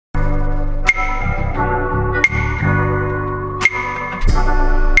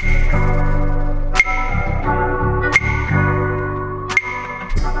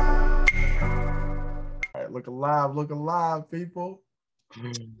Look alive, people.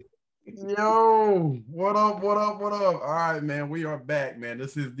 Yo, what up? All right, man, we are back, man.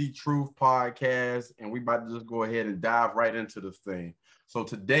 This is The Truth Podcast, and we about to just go ahead and dive right into this thing. So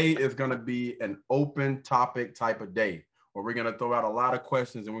today is going to be an open topic type of day where we're going to throw out a lot of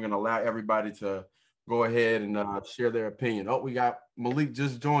questions and we're going to allow everybody to go ahead and share their opinion. Oh, we got Malik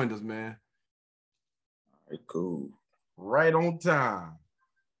just joined us, man. All right, cool. Right on time.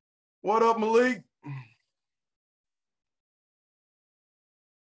 What up, Malik?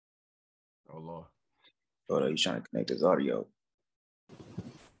 Oh, Lord. Oh, he's trying to connect his audio.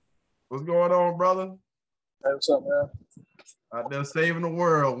 What's going on, brother? Hey, what's up, man? Out there saving the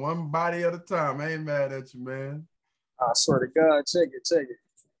world, one body at a time. I ain't mad at you, man. I swear to God, check it.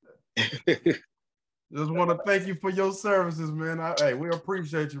 Just want to thank you for your services, man. Hey, we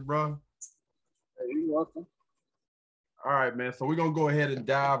appreciate you, bro. Hey, you're welcome. All right, man. So we're going to go ahead and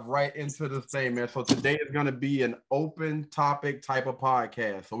dive right into this thing, man. So today is going to be an open topic type of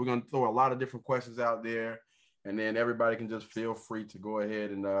podcast. So we're going to throw a lot of different questions out there, and then everybody can just feel free to go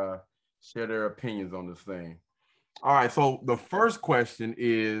ahead and share their opinions on this thing. All right. So the first question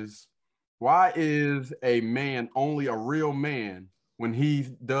is, why is a man only a real man when he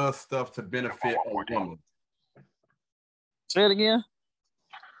does stuff to benefit a woman? Say it again.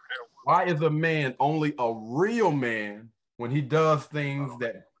 Why is a man only a real man when he does things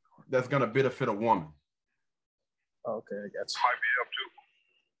that's gonna benefit a woman? Okay, I got you.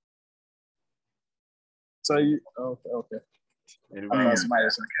 So you okay. Anybody? Somebody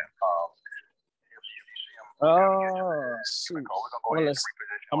else. Oh shoot. I'm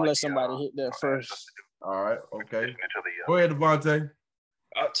gonna let somebody hit that first. All right, okay. Go ahead, Devontae.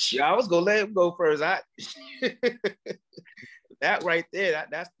 I was gonna let him go first. That right there,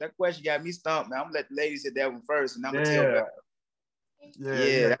 that question got me stumped, man. I'm gonna let the ladies hit that one first, and I'm gonna tell them.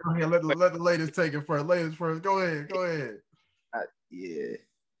 Yeah. Go ahead, let the ladies take it first. Ladies first. Go ahead. Yeah.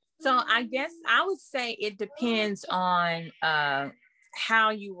 So I guess I would say it depends on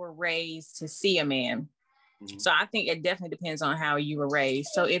how you were raised to see a man. Mm-hmm. So I think it definitely depends on how you were raised.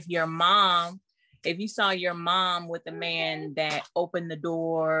 So if you saw your mom with a man that opened the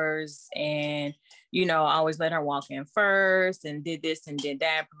doors and, always let her walk in first and did this and did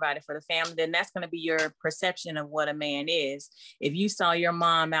that, provided for the family, then that's going to be your perception of what a man is. If you saw your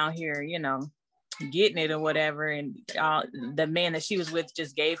mom out here, getting it or whatever, and the man that she was with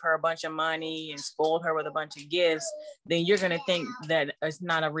just gave her a bunch of money and spoiled her with a bunch of gifts, then you're going to think that it's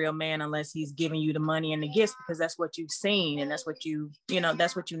not a real man unless he's giving you the money and the gifts, because that's what you've seen and that's what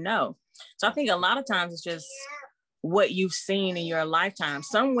that's what you know. So I think a lot of times it's just what you've seen in your lifetime.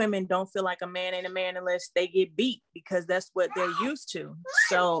 Some women don't feel like a man ain't a man unless they get beat, because that's what they're used to.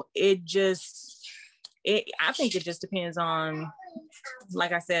 So I think it just depends on,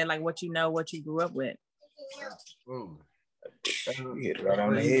 like I said, like what you know, what you grew up with. You hit it right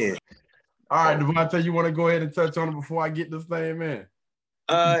on the head. All right, Devontae, you want to go ahead and touch on it before I get this thing, man?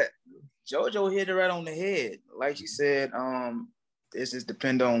 JoJo hit it right on the head. Like she said, this just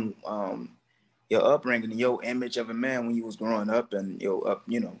depend on your upbringing and your image of a man when you was growing up, and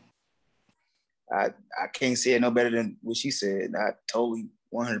I can't say it no better than what she said. I totally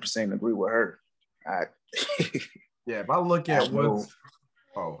 100% agree with her. Yeah, if I look at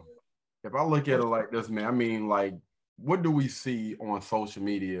if I look at it like this, man, I mean, like, what do we see on social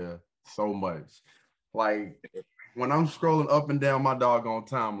media so much? Like, when I'm scrolling up and down my doggone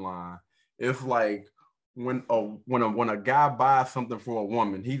timeline, it's like when a guy buys something for a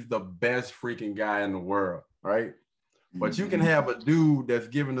woman, he's the best freaking guy in the world, right? But you can have a dude that's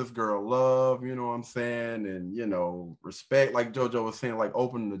giving this girl love, you know what I'm saying, and respect, like JoJo was saying, like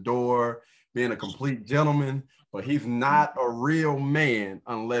opening the door, being a complete gentleman, but he's not a real man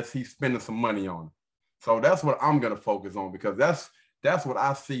unless he's spending some money on it. So that's what I'm gonna focus on, because that's what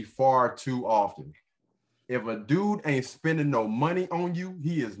I see far too often. If a dude ain't spending no money on you,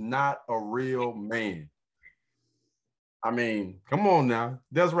 he is not a real man. I mean, come on now.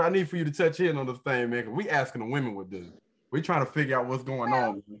 That's what I need for you to touch in on this thing, man, because we asking the women what do. We trying to figure out what's going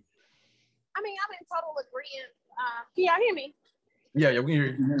on. Man. I mean, I'm in total agreement. Can y'all hear me? Yeah, we can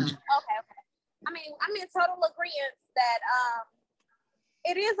hear you. Okay. I mean, I'm in total agreement that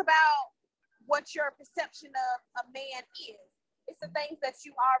it is about what your perception of a man is. It's the things that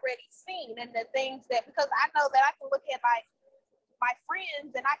you already seen, and the things that, because I know that I can look at like my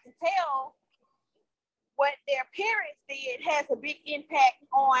friends and I can tell what their parents did has a big impact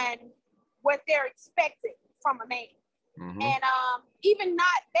on what they're expecting from a man. Mm-hmm. And even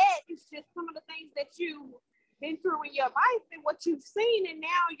not that, it's just some of the things that you've been through in your life and what you've seen, and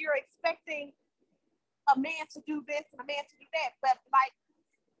now you're expecting a man to do this and a man to do that. But like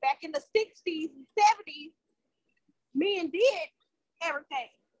back in the 60s and 70s, men did everything,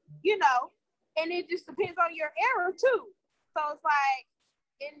 you know, and it just depends on your era too. So it's like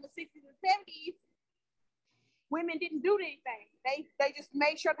in the 60s and 70s, women didn't do anything. They just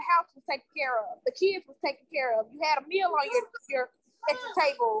made sure the house was taken care of, the kids was taken care of. You had a meal on your at the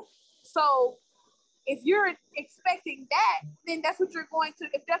table. So if you're expecting that, then that's what you're going to.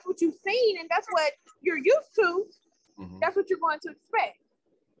 If that's what you've seen and that's what you're used to, that's what you're going to expect.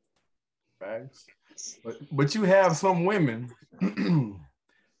 Facts. But you have some women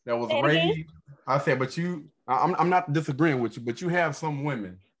that was raised. I said, but I'm not disagreeing with you, but you have some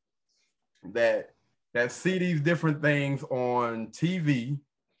women that see these different things on TV,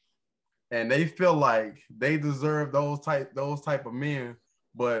 and they feel like they deserve those type of men,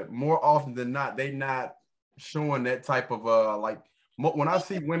 but more often than not, they not showing that type of when I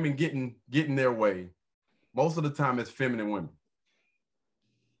see women getting their way, most of the time it's feminine women.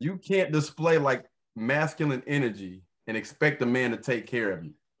 You can't display like masculine energy and expect a man to take care of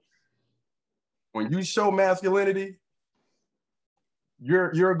you. When you show masculinity,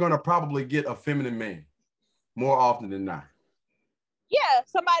 you're gonna probably get a feminine man more often than not. Yeah,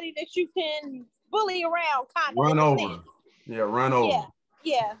 somebody that you can bully around, kind of run over. Yeah, run over.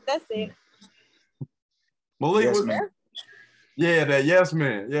 Yeah, that's it. Malik yes, was, man. Yeah, that yes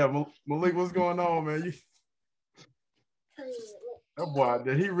man. Yeah, Malik, what's going on, man? That boy,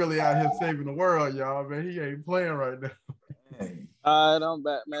 he really out here saving the world, y'all, man. He ain't playing right now. All right, I'm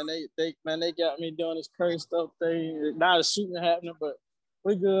back, man. They got me doing this crazy stuff thing. Not a shooting happening, but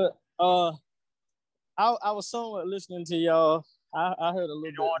we good. I was somewhat listening to y'all. I heard a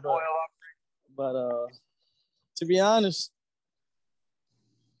little bit, but to be honest,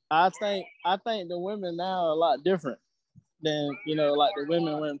 I think the women now are a lot different than like the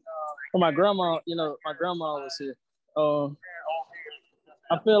women when my grandma. My grandma was here.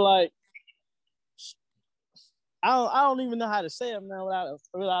 I feel like I don't even know how to say it, man,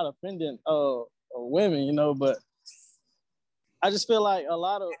 without offending women, but I just feel like a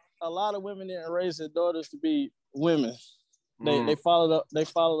lot of women didn't raise their daughters to be women. They followed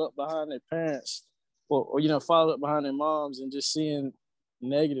up behind their parents or followed up behind their moms and just seeing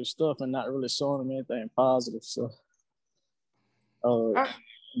negative stuff and not really showing them anything positive. So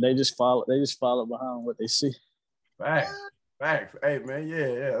they just follow behind what they see. Facts. Hey man,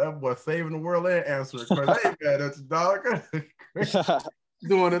 yeah. That boy saving the world and answering questions. I ain't mad at you, dog.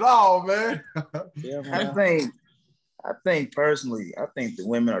 Doing it all, man. Yeah, man. I think personally, the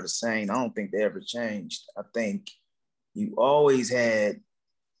women are the same. I don't think they ever changed. I think you always had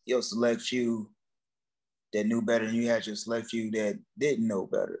your select few that knew better, and you had your select few that didn't know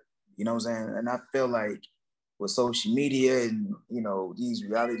better. You know what I'm saying? And I feel like with social media and these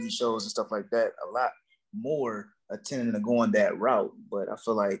reality shows and stuff like that, a lot more are tending to go on that route. But I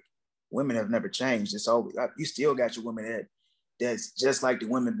feel like women have never changed. It's always, you still got your women that's just like the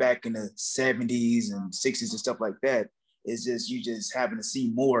women back in the 70s and 60s and stuff like that. It's just you just happen to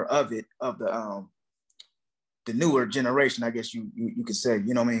see more of it, of the newer generation, I guess you could say,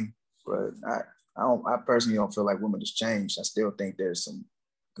 you know what I mean? But I personally don't feel like women has changed. I still think there's some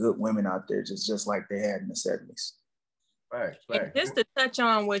good women out there just like they had in the 70s. Right. Just to touch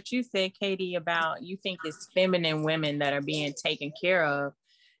on what you said, Katie, about you think it's feminine women that are being taken care of.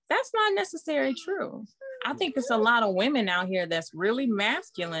 That's not necessarily true. I think it's a lot of women out here that's really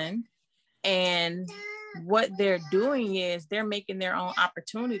masculine, and what they're doing is they're making their own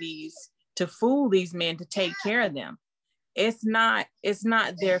opportunities to fool these men to take care of them. It's not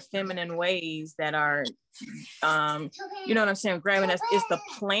their feminine ways that are, you know what I'm saying, grabbing us. It's the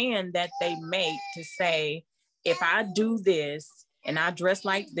plan that they make to say, if I do this and I dress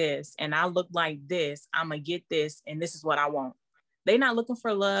like this and I look like this, I'm gonna get this, and this is what I want. They're not looking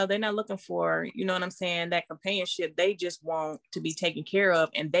for love. They're not looking for, you know what I'm saying, that companionship. They just want to be taken care of,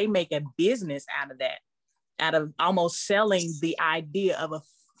 and they make a business out of that, out of almost selling the idea of a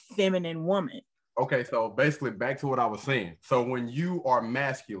feminine woman. Okay, so basically back to what I was saying. So when you are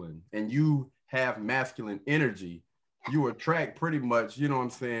masculine and you have masculine energy, you attract pretty much, you know what I'm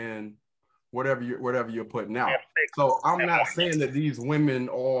saying, whatever you're putting out. So I'm not saying that these women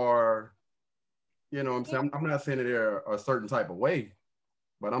are, you know what I'm saying, I'm not saying that they're a certain type of way,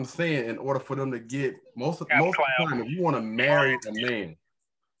 but I'm saying in order for them to get most of the time, if you want to marry a man,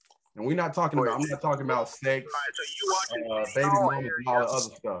 and I'm not talking about sex, baby mamas and all the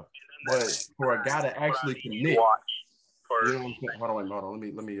other stuff, but for a guy to actually commit, you know what I'm saying? Hold on.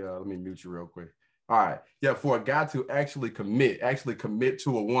 Let me mute you real quick. All right. Yeah, for a guy to actually commit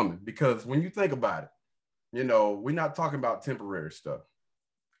to a woman, because when you think about it, we're not talking about temporary stuff.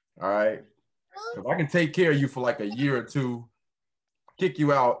 All right. If I can take care of you for like a year or two, kick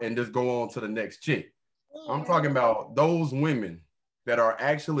you out and just go on to the next chick. I'm talking about those women that are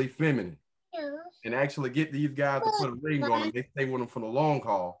actually feminine and actually get these guys to put a ring on them. They stay with them for the long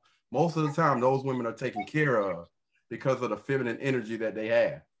haul. Most of the time, those women are taken care of because of the feminine energy that they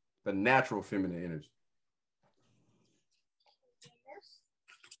have, the natural feminine energy.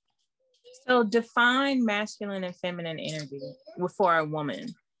 So define masculine and feminine energy for a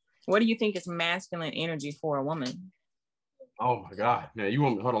woman. What do you think is masculine energy for a woman? Oh my God, man! You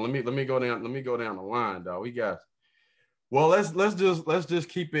want me? Hold on. Let me go down. Let me go down the line, dog. We got. Well, let's just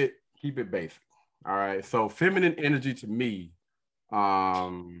keep it basic. All right. So feminine energy to me,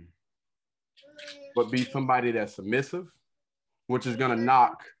 would be somebody that's submissive, which is gonna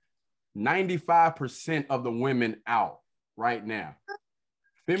knock 95% of the women out right now.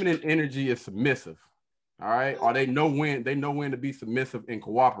 Feminine energy is submissive. All right. Or they know when to be submissive and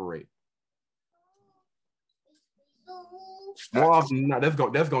cooperate. More often than not,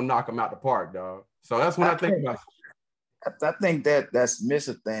 that's gonna knock them out the park, dog. So that's when I think about. I think that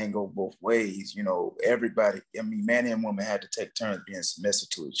submissive thing go both ways. You know, everybody, I mean, man and woman had to take turns being submissive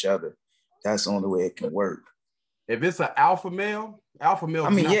to each other. That's the only way it can work. If it's an alpha male. I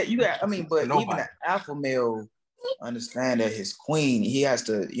mean, yeah, you got. I mean, but even an alpha male understand that his queen, he has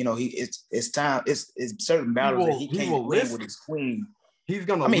to. You know, it's time. It's certain battles that he can't win with his queen. He's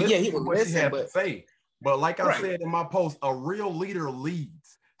gonna. I mean, yeah, he will listen, but say. But like I said in my post, a real leader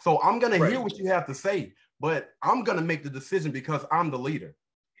leads. So I'm gonna hear what you have to say, but I'm gonna make the decision because I'm the leader.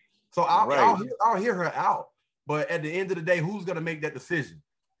 So I'll hear her out. But at the end of the day, who's gonna make that decision?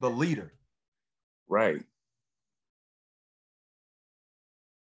 The leader. Right.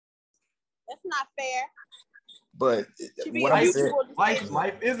 That's not fair. But what I said,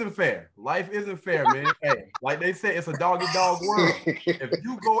 life isn't fair. Life isn't fair, man. Hey, like they say, it's a dog-eat-dog world. If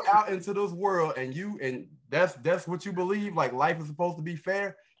you go out into this world and that's what you believe, like life is supposed to be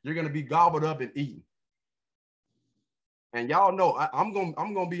fair, you're gonna be gobbled up and eaten. And y'all know I'm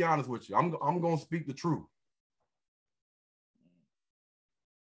gonna be honest with you. I'm gonna speak the truth.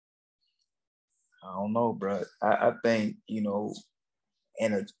 I don't know, bro. I think, you know,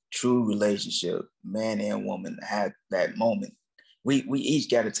 in a true relationship, man and woman had that moment. We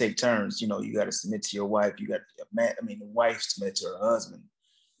each got to take turns. You know, you got to submit to your wife. You got the wife submit to her husband.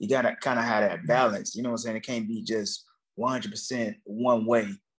 You got to kind of have that balance. You know what I'm saying? It can't be just 100% one way.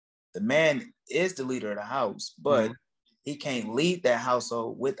 The man is the leader of the house, but he can't lead that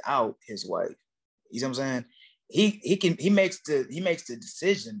household without his wife. You know what I'm saying? He makes the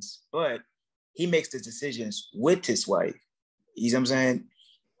decisions, but he makes the decisions with his wife. You know what I'm saying?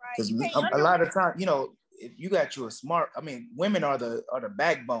 Because a lot of times, you know, if you got you a smart, I mean, women are the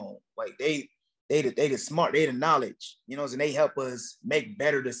backbone. Like they the smart, they the knowledge. You know, and they help us make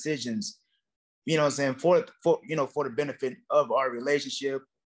better decisions. You know what I'm saying, for the benefit of our relationship,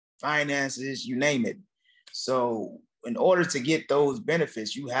 finances, you name it. So in order to get those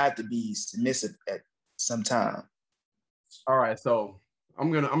benefits, you have to be submissive at some time. All right, so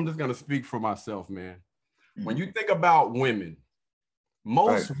I'm just gonna speak for myself, man. When you think about women,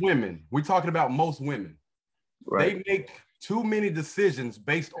 most women, we're talking about most women, they make too many decisions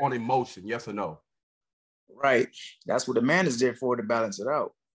based on emotion, yes or no? Right. That's what a man is there for, to balance it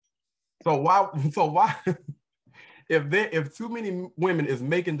out. So why if too many women is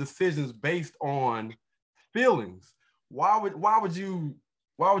making decisions based on feelings, why would you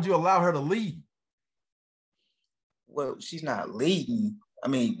allow her to lead? Well, she's not leading. I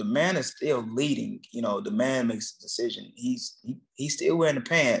mean, the man is still leading. You know, the man makes a decision. He's still wearing the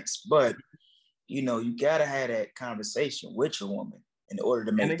pants, but you know, you gotta have that conversation with your woman in order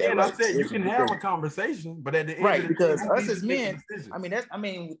to make that right decision. You can have a conversation, but at the end of the because day, us as men,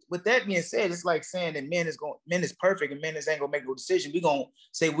 with that being said, it's like saying that men is perfect and men ain't gonna make no decision. We're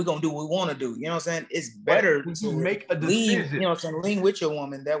gonna do what we want to do. You know what I'm saying? It's better to make a decision. You know what I'm saying? Lean with your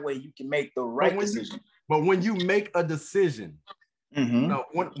woman. That way you can make the right decision. But when you make a decision, now,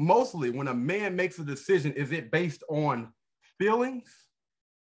 when a man makes a decision, is it based on feelings?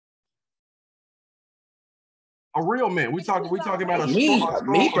 A real man. We talking about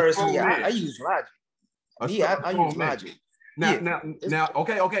me personally. I use logic. I use logic. Now,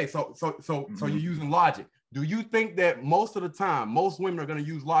 okay. So you're using logic. Do you think that most of the time, most women are going to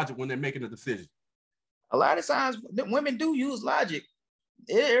use logic when they're making a decision? A lot of times, women do use logic.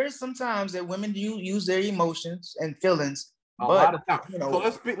 There is sometimes that women do use their emotions and feelings. A lot of times. You know, so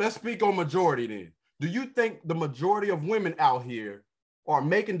let's speak on majority then. Do you think the majority of women out here are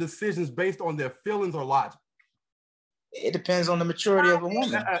making decisions based on their feelings or logic? It depends on the maturity of a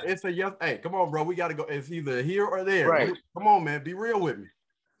woman. It's a yes. Hey, come on, bro. We got to go. It's either here or there. Right. Come on, man. Be real with me.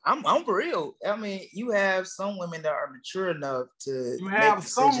 I'm for real. I mean, you have some women that are mature enough to. You have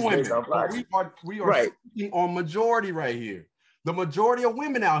some women. We are right. speaking on majority right here. The majority of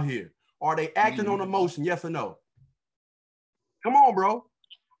women out here, are they acting on emotion? Yes or no? Come on, bro.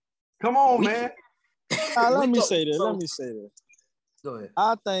 Come on, man. Let me say this. Go ahead.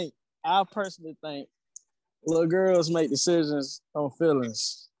 I personally think little girls make decisions on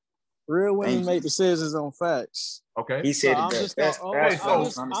feelings. Real women make decisions on facts. Okay. He said I'm just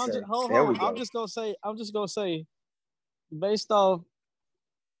gonna say, based off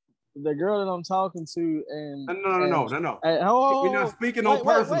the girl that I'm talking to, and no. Hey, we're not speaking on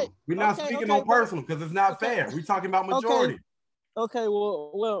personal. We're not speaking on personal because it's not fair. We're talking about majority. Okay.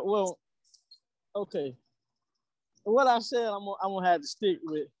 Well. Okay. What I said, I'm gonna have to stick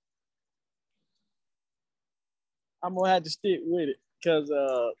with. I'm gonna have to stick with it because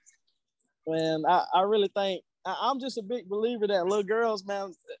man, I really think I'm just a big believer that little girls,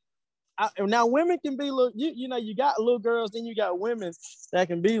 man. Now women can be little. You know, you got little girls, then you got women that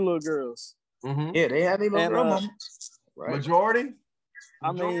can be little girls. Mm-hmm. Yeah, they have their little girl moments. Right. Majority.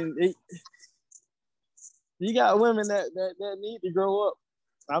 I mean, you got women that need to grow up.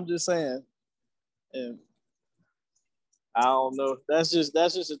 I'm just saying, and I don't know. That's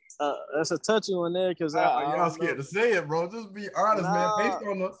a touchy one there because y'all scared to say it, bro. Just be honest,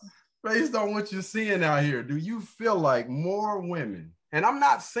 man. Based on what you're seeing out here, do you feel like more women? And I'm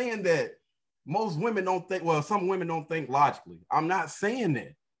not saying that most women don't think. Well, some women don't think logically. I'm not saying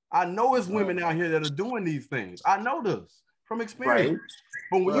that. I know it's women out here that are doing these things. I know this from experience. Right.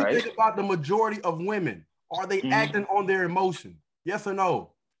 But when you think about the majority of women, are they acting on their emotion? Yes or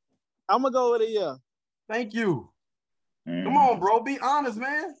no? I'm gonna go with it. Yeah. Thank you. Come on, bro. Be honest,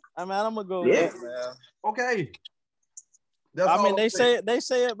 man. I'm gonna go with it, man. Okay. They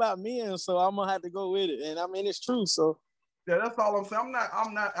say it about men, so I'm gonna have to go with it. And I mean, it's true. So yeah, that's all I'm saying.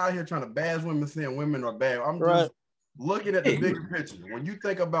 I'm not out here trying to bash women, saying women are bad. I'm just looking at the bigger picture. When you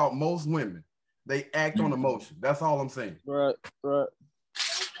think about most women, they act on emotion. That's all I'm saying. Right.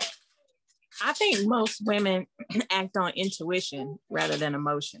 I think most women act on intuition rather than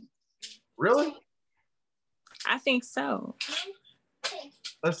emotion. Really? I think so.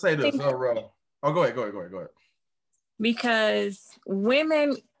 Let's say this. Go ahead. Because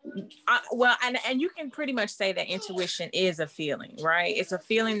women, and you can pretty much say that intuition is a feeling, right? It's a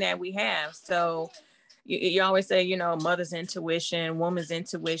feeling that we have. So you always say, you know, mother's intuition, woman's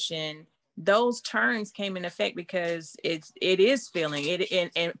intuition. Those terms came in effect because it is feeling.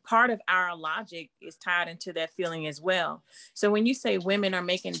 And part of our logic is tied into that feeling as well. So when you say women are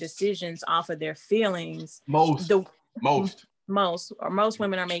making decisions off of their feelings, most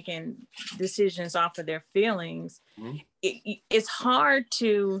women are making decisions off of their feelings. It's hard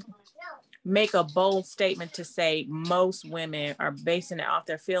to make a bold statement to say most women are basing it off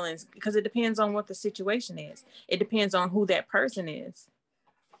their feelings because it depends on what the situation is. It depends on who that person is.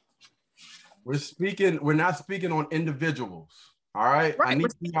 We're not speaking on individuals. All right. Right. I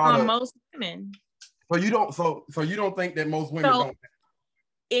need on most women. So you don't think that most women don't.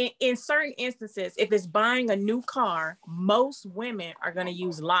 In certain instances, if it's buying a new car, most women are going to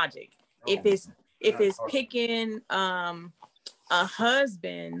use logic. If it's picking a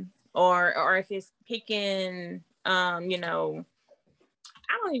husband or if it's picking I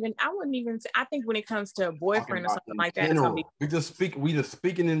think when it comes to a boyfriend or something like that, it's gonna be. We just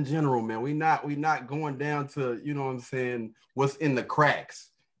speaking in general, man. We not going down to, you know what I'm saying, what's in the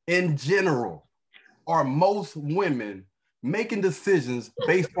cracks. In general, are most women making decisions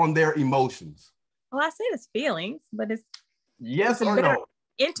based on their emotions? Well, I said it's feelings, but it's yes or no.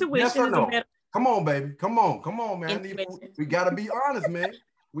 Intuition yes or no? Is a better. Come on, baby. Come on, man. We gotta be honest, man.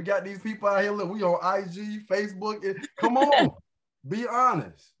 We got these people out here. Look, we on IG, Facebook. Come on. Be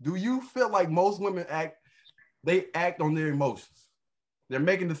honest. Do you feel like most women act on their emotions? They're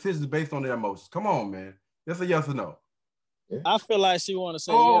making decisions based on their emotions. Come on, man. That's a yes or no. I feel like she want to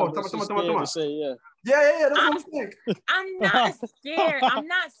say say yeah. Yeah, that's what I'm saying. I'm not scared. I'm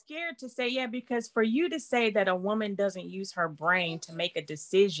not scared to say yeah, because for you to say that a woman doesn't use her brain to make a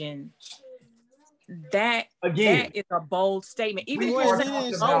decision, that is a bold statement. Even if you're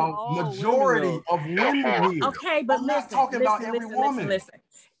talking about majority of women here. Okay, but listen, every woman. Listen.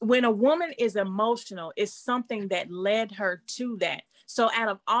 When a woman is emotional, it's something that led her to that. So out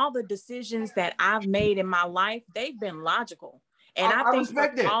of all the decisions that I've made in my life, they've been logical. And I think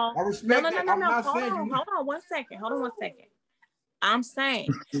respect that. I respect that. Hold on one second. I'm saying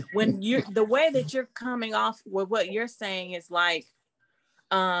when you're the way that you're coming off with what you're saying is like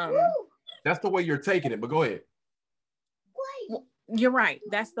that's the way you're taking it, but go ahead. You're right.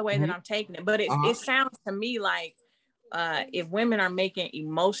 That's the way that I'm taking it. But it sounds to me like if women are making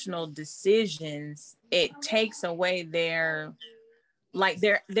emotional decisions, it takes away their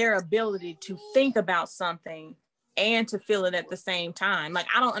ability to think about something and to feel it at the same time. Like,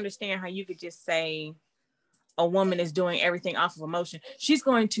 I don't understand how you could just say a woman is doing everything off of emotion. She's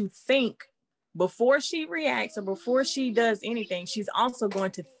going to think before she reacts or before she does anything. She's also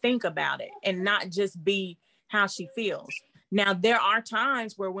going to think about it and not just be how she feels. Now, there are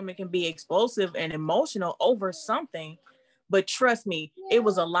times where women can be explosive and emotional over something, but trust me, it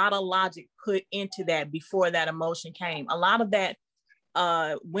was a lot of logic put into that before that emotion came. A lot of that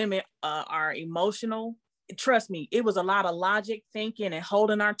women are emotional. Trust me, it was a lot of logic, thinking, and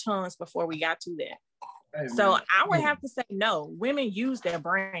holding our tongues before we got to that. Hey, so I would have to say no. Women use their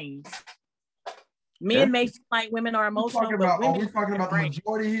brains. Men may feel like women are emotional, but women. Are we talking about the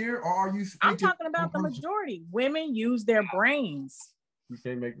majority here, or are you speaking? I'm talking about the majority. Women use their brains. You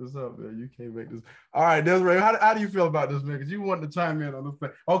can't make this up, man. You can't make this. All right, Desiree, how do you feel about this, man? Because you wanted to chime in on this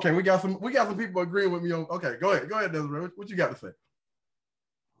thing. Okay, we got some people agreeing with me on. Okay, go ahead, Desiree. What you got to say?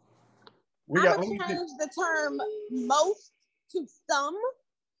 I'm gonna change the term most to some,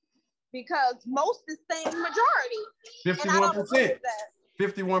 because most is saying majority. 51%.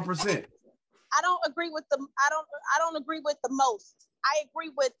 51%. I don't agree with the most. I agree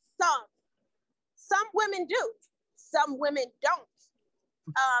with some. Some women do. Some women don't.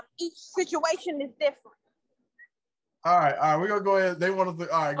 Each situation is different. All right. We're gonna go ahead. They want to.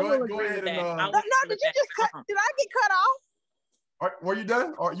 All right, go ahead and. No, did you just cut? Did I get cut off? Were you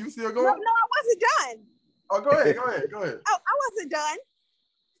done? Are you still going? No, I wasn't done. Oh, go ahead. Oh, I wasn't done.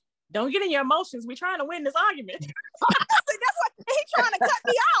 Don't get in your emotions. We're trying to win this argument. That's what he's trying to cut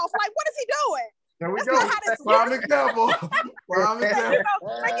me off. Like, what is he doing? There we go. Prime example. Prime example.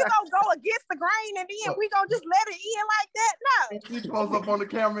 You gonna go against the grain and then we gonna just let it in like that? No. She close up on the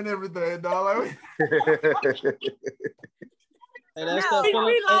camera and everything, dog. Hey, that's that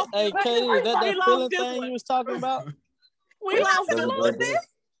feeling. Hey, Katie, is that feeling thing you was talking about? We lost this.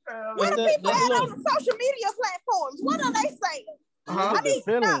 What are people at on social media platforms? What are they saying? I need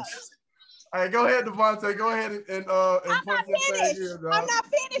to know. All right, go ahead, Devontae. Go ahead and I'm not finished. I'm not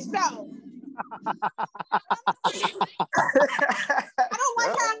finished though. I don't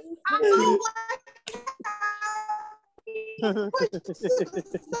like how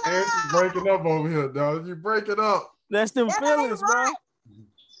She's breaking up over here, dog. You break it up. That's them feelings, bro.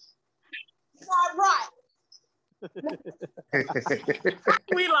 It's not right.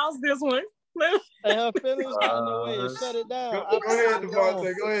 We lost this one. Hey, her feelings got in the way. Shut it down. Go ahead,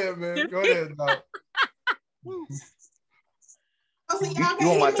 Devontae. Go ahead, man. Go ahead, dog. You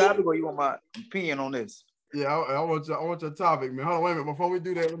want my topic or you want my opinion on this? Yeah, I want your topic, man. Hold on, wait a minute. Before we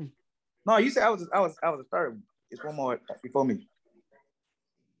do that, no, you said I was the third. It's one more before me.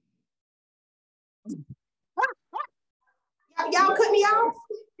 Y'all cut me off.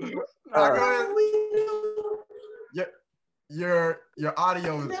 Your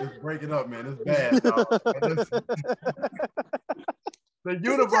audio is breaking up, man. It's bad. The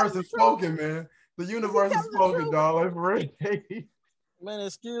universe is spoken, man. The universe is spoken, dog. Man,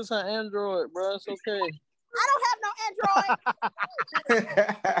 excuse her Android, bro. It's okay. I don't have no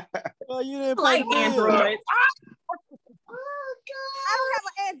Android. Well, you didn't like Android. I don't have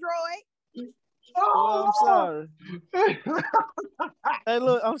an Android. Oh, I'm sorry. Hey,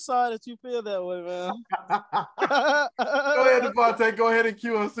 look, I'm sorry that you feel that way, man. Go ahead, Devontae. Go ahead and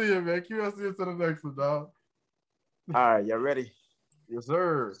QLC it, man. QLC it to the next one, dog. All right, y'all ready? Yes,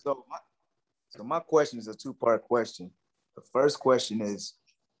 sir. So my question is a two-part question. The first question is,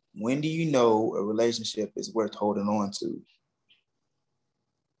 when do you know a relationship is worth holding on to?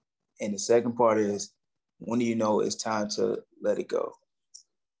 And the second part is, when do you know it's time to let it go?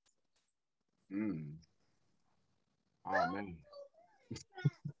 Oh, man.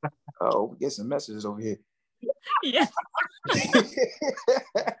 Oh, we get some messages over here. Yeah.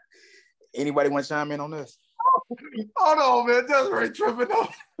 Anybody want to chime in on this? Hold on, man. Desiree tripping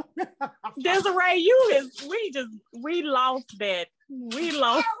up. Desiree, we lost that. We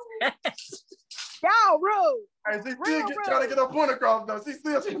lost that. Y'all rude. Hey, she still trying to get her point across, though. She's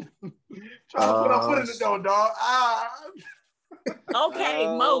still trying to put her foot in the door, dog. Okay,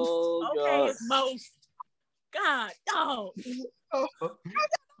 most. Okay, God. It's most. God, dog. All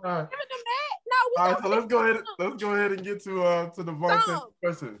right. All right, so let's go ahead and get to the Devontae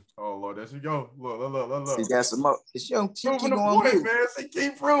question. Oh Lord, there she go. Look. She got some more. She keep going point, man. She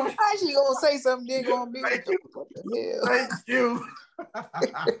keep proving. How she gonna say something? Then gonna be Thank you. What the hell? Thank you.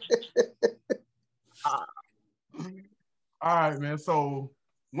 All right, man. So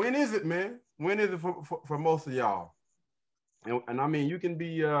when is it, man? When is it for most of y'all? And I mean, you can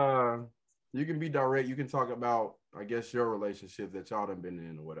be direct. You can talk about I guess, your relationships that y'all done been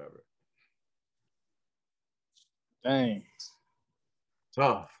in or whatever? Dang.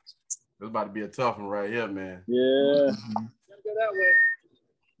 Tough. It's about to be a tough one right here, man. Yeah. Gotta go that way.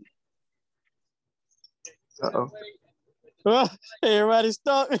 Uh-oh. Everybody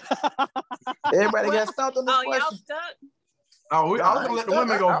stuck. Everybody got stumped on this question. Y'all stuck? Oh, I was gonna let the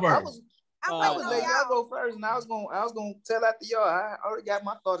women go first. I was letting y'all go first, and I was gonna tell after y'all. I already got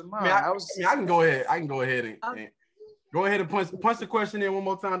my thoughts in mind. I can go ahead. I can go ahead and go ahead and punch the question in one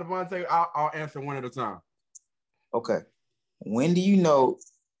more time, Devontae. I'll answer one at a time. Okay. When do you know?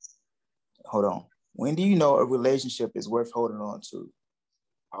 Hold on. When do you know a relationship is worth holding on to?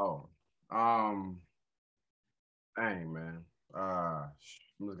 Oh, dang, man. I'm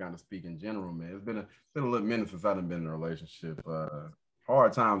just gonna speak in general, man. It's been a little minute since I've been in a relationship.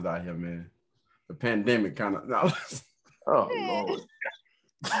 Hard times out here, man. The pandemic kind of. No. Oh Lord.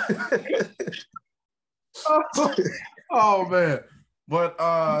 Oh man. But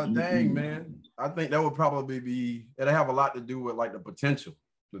dang, man. I think that would probably it'll have a lot to do with like the potential,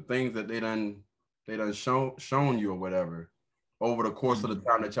 the things that they done shown you or whatever over the course of the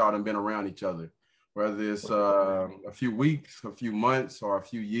time that y'all done been around each other, whether it's a few weeks, a few months, or a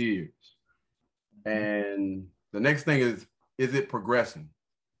few years. And the next thing is it progressing?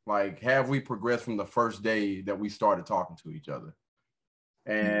 Like, have we progressed from the first day that we started talking to each other?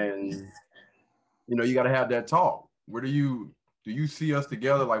 And you got to have that talk. Where do you see us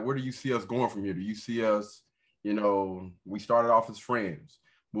together? Like, where do you see us going from here? Do you see us, we started off as friends,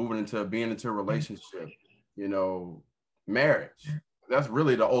 moving into being into a relationship, marriage. That's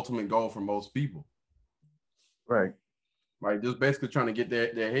really the ultimate goal for most people. Right. Like, just basically trying to get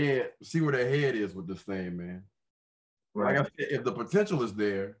their head, see where their head is with this thing, man. Right. Like I said, if the potential is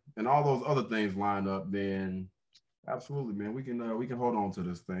there and all those other things line up, then absolutely, man, we can hold on to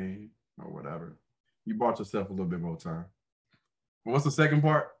this thing or whatever. You bought yourself a little bit more time. What's the second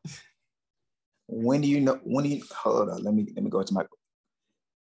part? Hold on, let me go to my.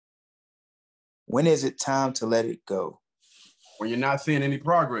 When is it time to let it go? When you're not seeing any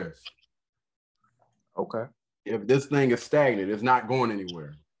progress. Okay. If this thing is stagnant, it's not going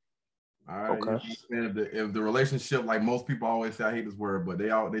anywhere. All right. Okay. If the relationship, like most people always say, I hate this word, but they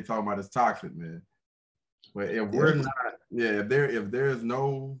talk about it's toxic, man. But if we're not, if there's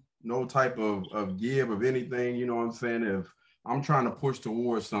no type of give of anything, you know what I'm saying? If I'm trying to push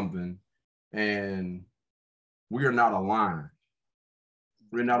towards something and we are not aligned,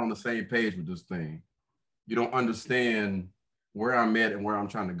 we're not on the same page with this thing. You don't understand where I'm at and where I'm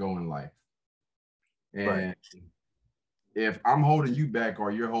trying to go in life. And if I'm holding you back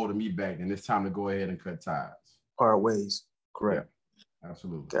or you're holding me back, then it's time to go ahead and cut ties. Part ways. Correct. Yeah,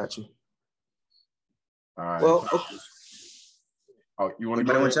 absolutely. Got you. All right. Well, okay. Oh, you want to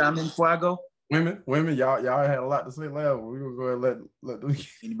go? Want to chime in before I go? Women, y'all had a lot to say last. We're gonna go ahead and let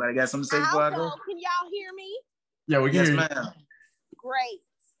anybody got something to say before I go? Can y'all hear me? Yeah, we can hear you. Ma'am. Great.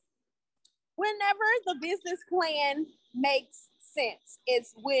 Whenever the business plan makes sense,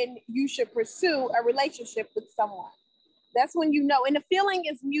 it's when you should pursue a relationship with someone. That's when you know, and the feeling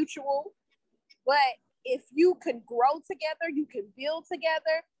is mutual. But if you can grow together, you can build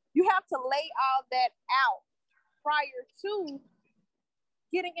together, you have to lay all that out prior to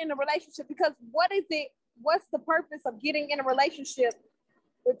getting in a relationship. Because what's the purpose of getting in a relationship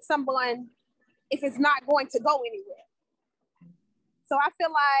with someone if it's not going to go anywhere? So I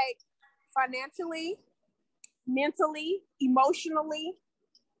feel like financially, mentally, emotionally,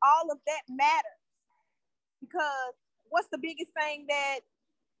 all of that matters. Because what's the biggest thing that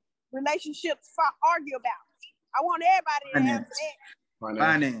relationships argue about? I want everybody to answer that.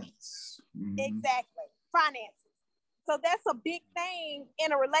 Finance. Exactly. Finances. So that's a big thing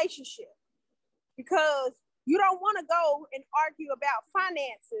in a relationship, because you don't want to go and argue about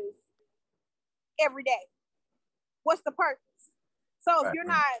finances every day. What's the purpose? So if you're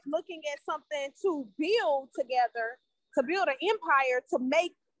not looking at something to build together, to build an empire, to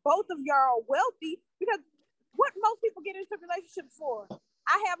make both of y'all wealthy, because what most people get into relationships for,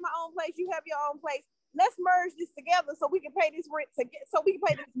 I have my own place, you have your own place. Let's merge this together so we can pay this rent so we can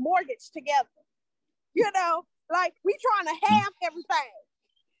pay this mortgage together. Like we trying to have everything.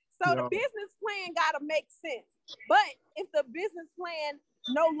 So the business plan got to make sense. But if the business plan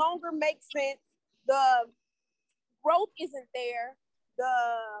no longer makes sense, the growth isn't there,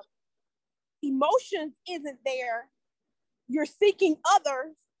 the emotions isn't there, you're seeking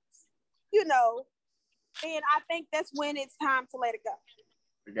others, then I think that's when it's time to let it go.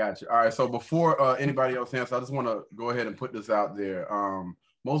 I got you. All right. So before anybody else answers, I just want to go ahead and put this out there.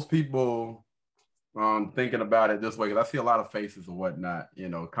 Most people thinking about it this way, because I see a lot of faces and whatnot,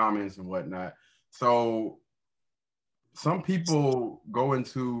 comments and whatnot. So some people go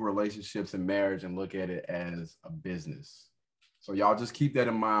into relationships and marriage and look at it as a business. So y'all just keep that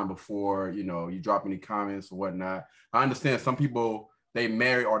in mind before, you know, you drop any comments or whatnot. I understand some people, they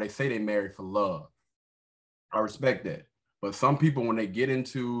marry or they say they marry for love. I respect that. But some people, when they get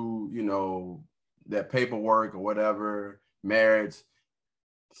into, you know, that paperwork or whatever, marriage,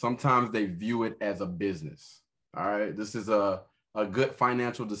 sometimes they view it as a business. All right. This is a good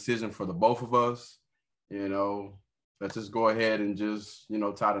financial decision for the both of us. You know, let's just go ahead and just, you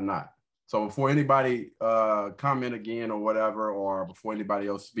know, tie the knot. So before anybody comment again or whatever, or before anybody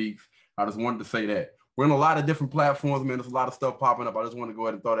else speaks, I just wanted to say that we're on a lot of different platforms, man. There's a lot of stuff popping up. I just want to go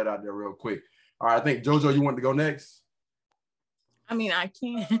ahead and throw that out there real quick. All right, I think JoJo, you want to go next? I mean, I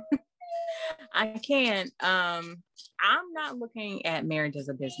can. I can. I'm not looking at marriage as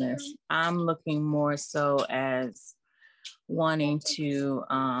a business. I'm looking more so as wanting to,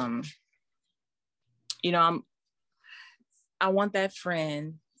 you know, I want that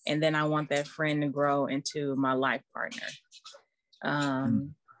friend, and then I want that friend to grow into my life partner.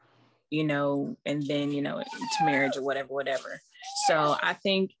 You know, and then, you know, to marriage or whatever. So I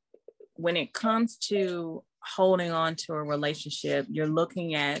think when it comes to holding on to a relationship, you're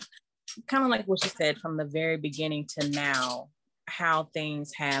looking at kind of like what you said from the very beginning to now, how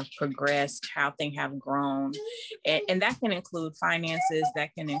things have progressed, how things have grown. And that can include finances,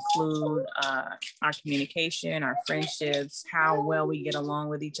 that can include our communication, our friendships, how well we get along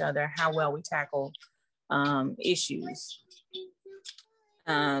with each other, how well we tackle issues.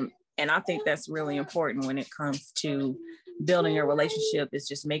 And I think that's really important when it comes to building a relationship, is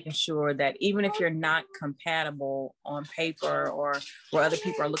just making sure that even if you're not compatible on paper, or where other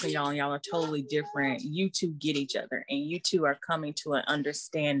people are looking at y'all and y'all are totally different, you two get each other and you two are coming to an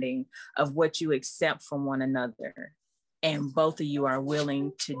understanding of what you accept from one another. And both of you are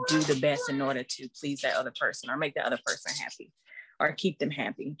willing to do the best in order to please that other person or make the other person happy or keep them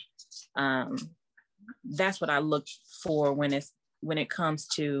happy. That's what I look for when it comes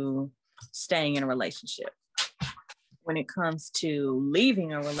to staying in a relationship. When it comes to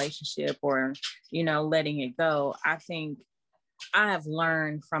leaving a relationship or, you know, letting it go, I think I have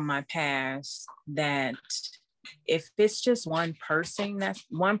learned from my past that if it's just one person, that's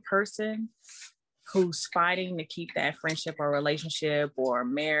one person who's fighting to keep that friendship or relationship or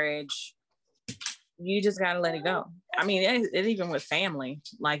marriage, you just got to let it go. I mean, it even with family,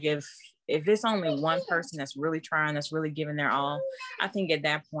 like if it's only one person that's really trying, that's really giving their all, I think at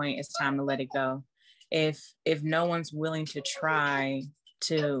that point it's time to let it go. If no one's willing to try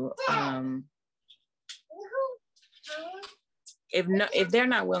to, if they're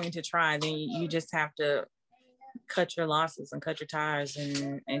not willing to try, then you just have to cut your losses and cut your ties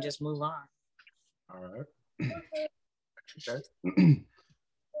and just move on. All right. Okay.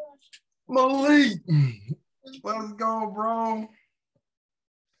 Malik, let's go, bro.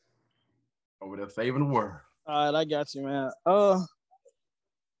 Over there saving the world. All right, I got you, man.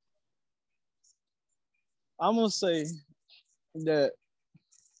 I'm gonna say that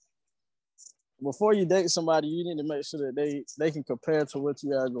before you date somebody, you need to make sure that they can compare to what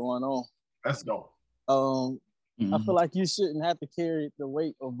you have going on. Let's go. I feel like you shouldn't have to carry the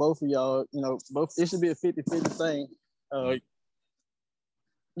weight of both of y'all. You know, it should be a 50-50 thing.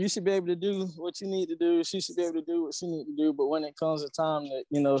 You should be able to do what you need to do. She should be able to do what she needs to do. But when it comes to time that,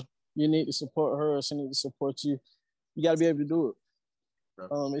 you know, you need to support her or she needs to support you, you got to be able to do it.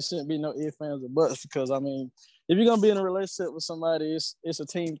 It shouldn't be no ifs, ands, or buts, because, I mean, if you're going to be in a relationship with somebody, it's a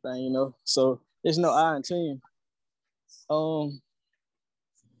team thing, you know? So it's no I in team.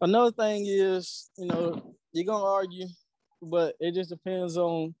 Another thing is, you know, you're going to argue, but it just depends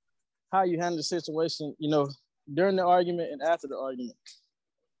on how you handle the situation, you know, during the argument and after the argument.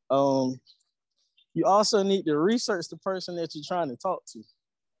 You also need to research the person that you're trying to talk to.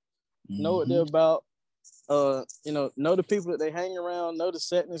 Know what they're about. You know the people that they hang around, know the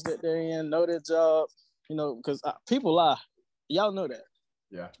settings that they're in, know their job, you know, because people lie. Y'all know that.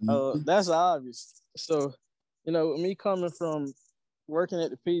 Yeah. That's obvious. So, you know, me coming from working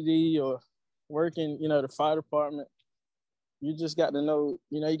at the PD or working, you know, the fire department, you just got to know,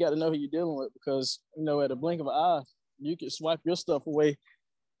 you know, you got to know who you're dealing with, because, you know, at a blink of an eye, you could swipe your stuff away,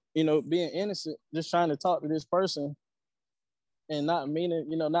 you know, being innocent, just trying to talk to this person and not meaning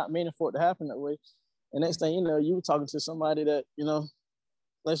for it to happen that way. And next thing you know, you were talking to somebody that, you know,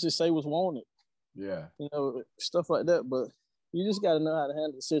 let's just say was wanted. Yeah. You know, stuff like that. But you just got to know how to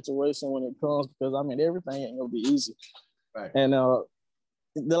handle the situation when it comes, because, I mean, everything ain't going to be easy. Right. And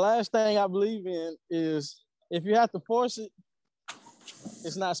the last thing I believe in is if you have to force it,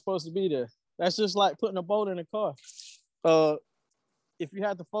 it's not supposed to be there. That's just like putting a boat in a car. If you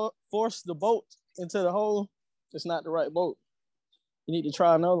have to force the boat into the hole, it's not the right boat. You need to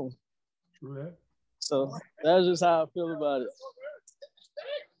try another one. True that. So that's just how I feel about it.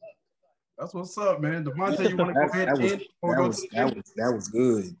 That's what's up, man. Devontae, you want to go ahead and that was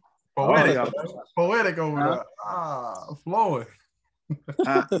good. Poetic over there. Flowing.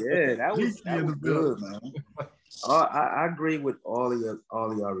 Yeah, that was good, man. I agree with all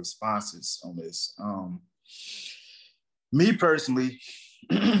of your responses on this. Me personally,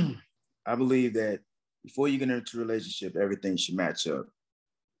 I believe that before you get into a relationship, everything should match up.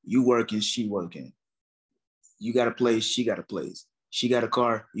 You working, she working. You got a place, she got a place. She got a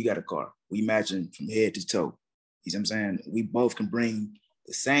car, you got a car. We matching from head to toe. You know what I'm saying? We both can bring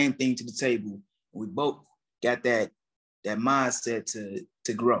the same thing to the table. We both got that mindset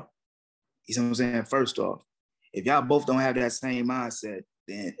to grow. You know what I'm saying? First off, if y'all both don't have that same mindset,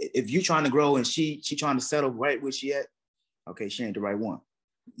 then if you trying to grow and she trying to settle right where she at, okay, she ain't the right one.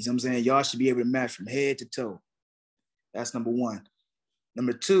 You know what I'm saying? Y'all should be able to match from head to toe. That's number one.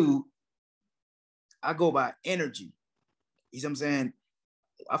 Number two, I go by energy. You know what I'm saying?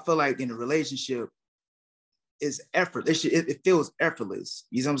 I feel like in a relationship, it's effort. It feels effortless.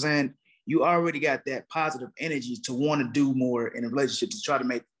 You know what I'm saying? You already got that positive energy to want to do more in a relationship, to try to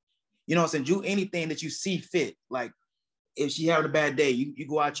make, you know what I'm saying, do anything that you see fit. Like if she having a bad day, you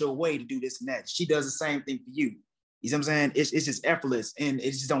go out your way to do this and that. She does the same thing for you. You know what I'm saying? It's just effortless and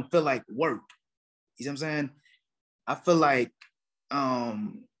it just don't feel like work. You know what I'm saying? I feel like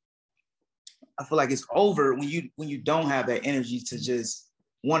it's over when you don't have that energy to just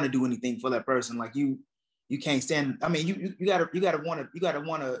want to do anything for that person. Like you can't stand. I mean, you gotta want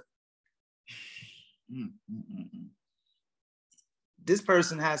to. This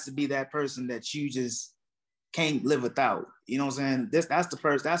person has to be that person that you just can't live without. You know what I'm saying? That's the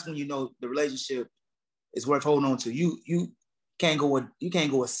person. That's when you know the relationship is worth holding on to. You can't go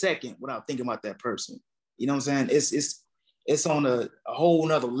a second without thinking about that person. You know what I'm saying? It's on a whole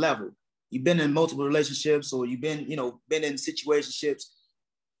nother level. You've been in multiple relationships or you've been in situationships,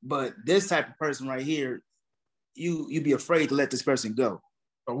 but this type of person right here, you'd be afraid to let this person go.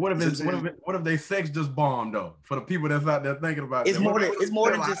 So what if they sex just bombed though? For the people that's out there thinking about it's more than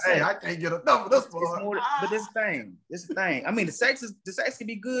just sex. Hey, I can't get enough of this one. But this thing. I mean, the sex can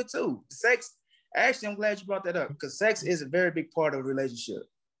be good too. The sex, actually, I'm glad you brought that up because sex is a very big part of a relationship,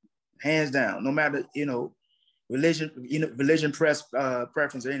 hands down. No matter religion,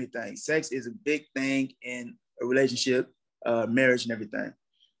 preference or anything, sex is a big thing in a relationship, marriage, and everything.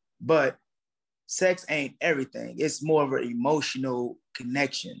 But sex ain't everything. It's more of an emotional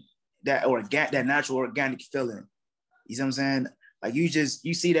connection, that natural organic feeling. You know what I'm saying? Like you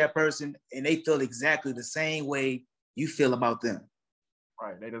see that person and they feel exactly the same way you feel about them.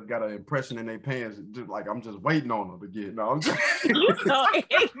 Right. They just got an impression in their pants, just like I'm just waiting on them to get. No, I'm just You're so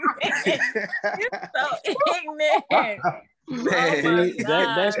ignorant. You're so ignorant. Man,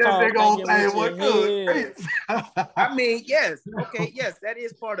 that's called thinking with your head. I mean, yes, okay, yes, that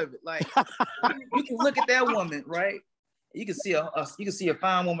is part of it. Like you can look at that woman, right? You can see a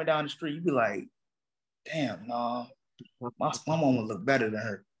fine woman down the street. You be like, damn, no, my woman look better than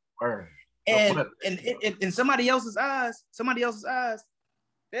her. Right. And in somebody else's eyes,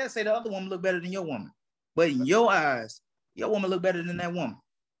 they'll say the other woman look better than your woman. But in your eyes, your woman look better than that woman.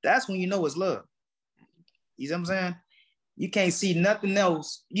 That's when you know it's love. You know what I'm saying? You can't see nothing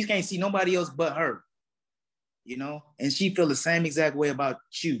else. You can't see nobody else but her. You know? And she feel the same exact way about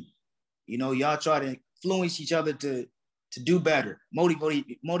you. You know, y'all try to influence each other to do better,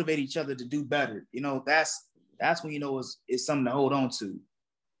 motivate each other to do better. You know, that's when you know it's something to hold on to.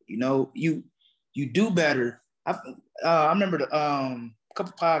 You know, you do better. I remember a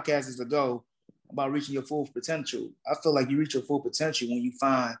couple podcasts ago about reaching your full potential. I feel like you reach your full potential when you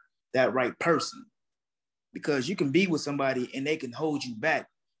find that right person, because you can be with somebody and they can hold you back.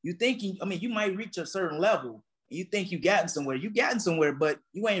 You might reach a certain level and you think you've gotten somewhere, but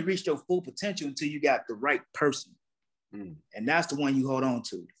you ain't reached your full potential until you got the right person. And that's the one you hold on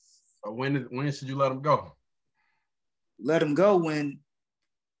to. So when should you let them go? Let them go when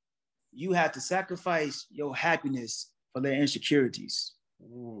you have to sacrifice your happiness for their insecurities.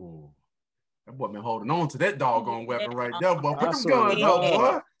 Ooh. That boy been holding on to that doggone weapon right there, boy. Put them guns up,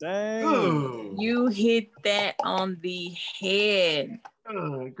 boy. Dang. You hit that on the head.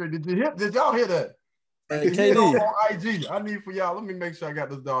 Did y'all hear that? KD. On IG. I need for y'all. Let me make sure I got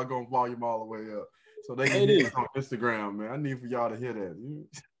this doggone volume all the way up, so they can hear it on Instagram, man. I need for y'all to hear that.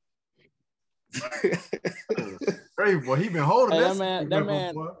 Hey, boy, he been holding that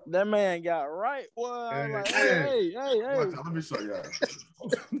man got right. Boy, hey. Let me show y'all.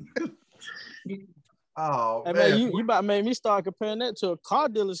 Oh Hey, man, you about made me start comparing that to a car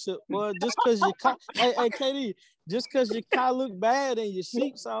dealership, boy. Just cause your car, hey KD, just cause your car look bad and your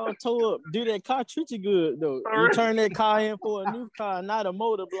seats all tore up, do that car treat you good though? You turn that car in for a new car, not a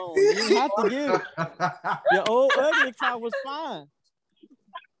motor blown. You didn't have to get it. Your old ugly car was fine.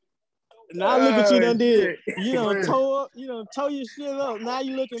 Now look at you done did. You done tore up, you done tore your shit up. Now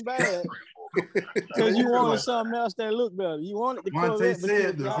you looking bad. Because you wanted something else that looked better. You wanted the Corvette, but you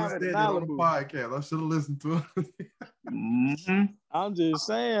were driving the on the Malibu. podcast. I should have listened to it. I'm just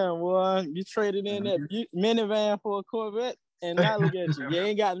saying, boy, you traded in that minivan for a Corvette, and now look at you. You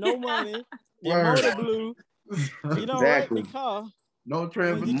ain't got no money. Your motor blew. You don't wreck the car. No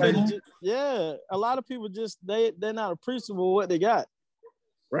transportation. Yeah, a lot of people just they're not appreciable what they got.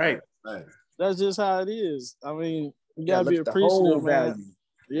 Right. That's just how it is. I mean, you gotta be appreciative, man. Value.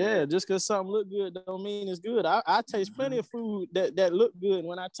 Yeah, just because something look good don't mean it's good. I taste plenty of food that look good, and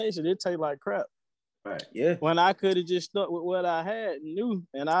when I taste it, it tastes like crap. Right. Yeah. When I could have just stuck with what I had and knew,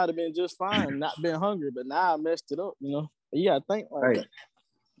 and I'd have been just fine, not been hungry. But now I messed it up, you know. You gotta think like that.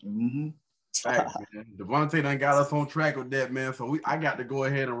 Mm-hmm. Right, man. Devontae done got us on track with that, man. So I got to go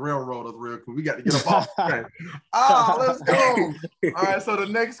ahead and railroad us real quick. We got to get up off track. Let's go. All right, so the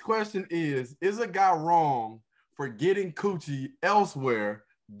next question is a guy wrong for getting coochie elsewhere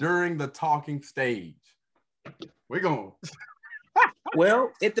during the talking stage? We're going.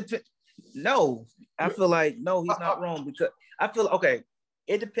 Well, it depends. No, I feel like no, he's not wrong because I feel okay.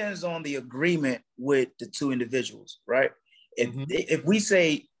 It depends on the agreement with the two individuals, right? If we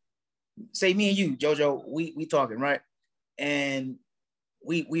say me and you, JoJo, we talking, right? And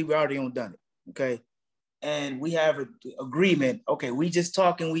we've already done it, okay? And we have an agreement. Okay, we just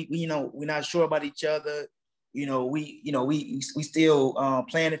talking. We you know we're not sure about each other. We still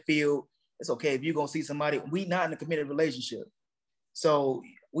playing the field. It's okay if you're gonna see somebody. We not in a committed relationship, so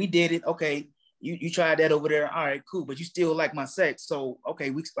we did it. Okay, you tried that over there. All right, cool. But you still like my sex, so okay, I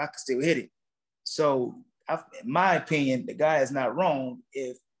can still hit it. So, in my opinion, the guy is not wrong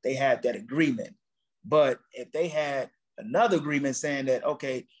if they had that agreement. But if they had another agreement saying that,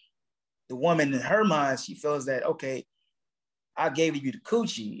 okay, the woman in her mind, she feels that, okay, I gave you the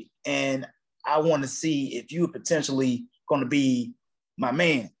coochie and I want to see if you are potentially going to be my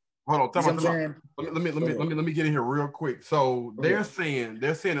man. Hold on, let me get in here real quick. So they're saying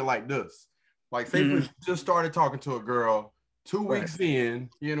it like this. Like, say we just started talking to a girl 2 weeks in,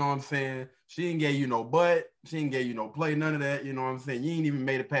 you know what I'm saying? She ain't gave you no butt, she ain't gave you no play, none of that, you know what I'm saying? You ain't even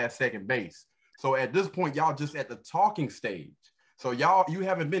made it past second base. So at this point, y'all just at the talking stage. So you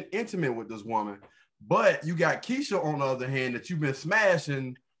haven't been intimate with this woman, but you got Keisha on the other hand that you've been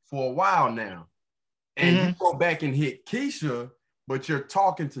smashing for a while now. And you go back and hit Keisha, but you're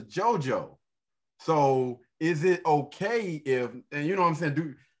talking to JoJo. So is it okay and you know what I'm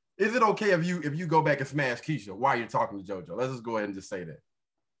saying, is it okay if you go back and smash Keisha while you're talking to JoJo? Let's just go ahead and just say that.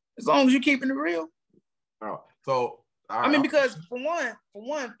 As long as you're keeping it real. Oh, so I mean, because for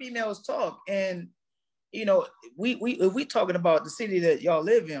one, females talk, and if we talking about the city that y'all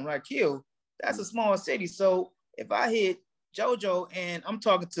live in, right, Kill, that's a small city. So if I hit JoJo and I'm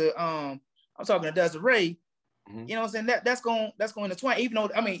talking to Desiree, you know what I'm saying? That's going to twine. Even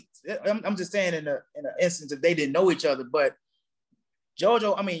though I'm just saying in an instance if they didn't know each other, but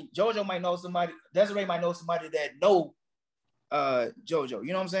JoJo might know somebody, Desiree might know somebody that know JoJo.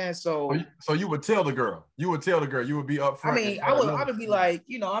 You know what I'm saying? So you would tell the girl. You would be upfront. I would be like,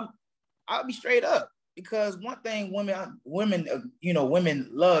 I'll be straight up, because one thing women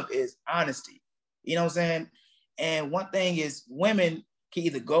love is honesty. You know what I'm saying? And one thing is women can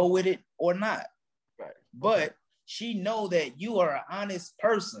either go with it or not. Right. But she know that you are an honest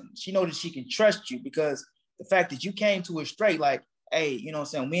person. She know that she can trust you, because the fact that you came to her straight, like, hey, you know what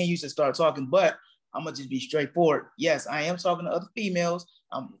I'm saying? Me and you should start talking, but I'm gonna just be straightforward. Yes, I am talking to other females.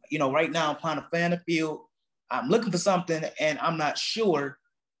 Right now I'm playing a fan of the field. I'm looking for something and I'm not sure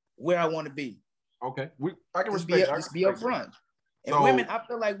where I want to be. Okay. I can respect that. Just be upfront. And women, I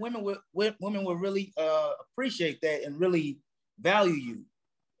feel like women will really appreciate that and really value you.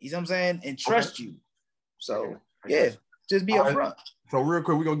 You know what I'm saying? And trust you. So just be upfront. Right. So real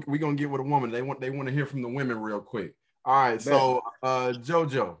quick, we're gonna get with a woman. They want to hear from the women real quick. All right. So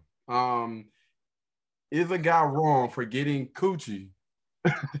JoJo, is a guy wrong for getting coochie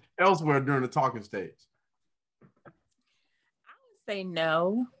elsewhere during the talking stage? I would say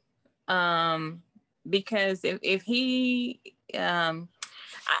no, because if he,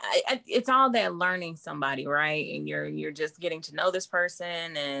 it's all that learning somebody, right? And you're just getting to know this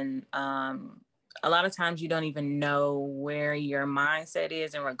person, and a lot of times you don't even know where your mindset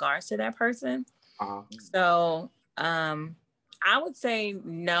is in regards to that person. So I would say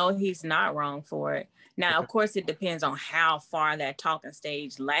no, he's not wrong for it. Now, of course, it depends on how far that talking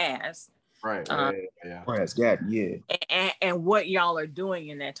stage lasts. Right. Yeah. And what y'all are doing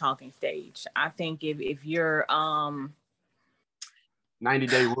in that talking stage. I think if you're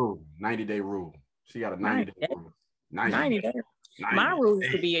 90-day rule. 90-day rule. She got a 90-day rule. 90 days. My rule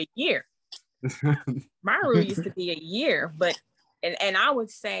used to be a year. My rule used to be a year, but and I would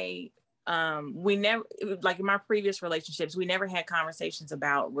say we never, like in my previous relationships, we never had conversations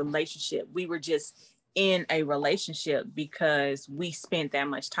about relationship. We were just in a relationship because we spent that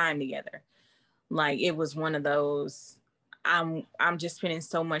much time together. Like it was one of those, I'm just spending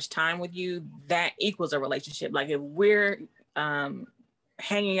so much time with you, that equals a relationship. Like if we're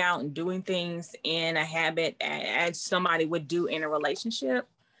hanging out and doing things in a habit as somebody would do in a relationship,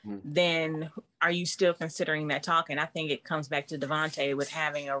 then are you still considering that talking? I think it comes back to Devontae with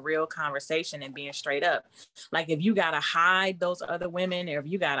having a real conversation and being straight up. Like if you got to hide those other women, or if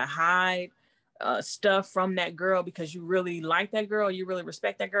you got to hide stuff from that girl because you really like that girl, you really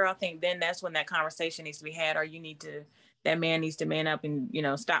respect that girl, I think then that's when that conversation needs to be had, or that man needs to man up and, you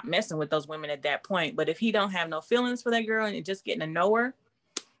know, stop messing with those women at that point. But if he don't have no feelings for that girl and just getting to know her,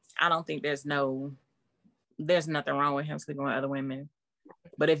 I don't think there's nothing wrong with him sleeping with other women.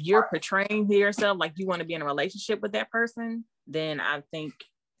 But if you're portraying to yourself like you want to be in a relationship with that person, then I think,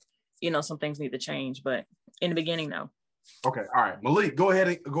 you know, some things need to change. But in the beginning, no. Okay, all right, Malik, go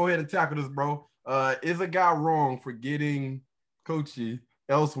ahead and tackle this, bro. Is a guy wrong for getting Coochie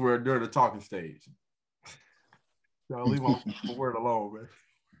elsewhere during the talking stage? Y'all leave my word alone,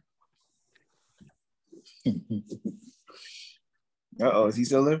 man. Uh-oh, is he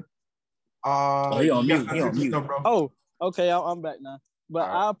still there? He on mute. He on mute. Oh, okay, I'm back now. But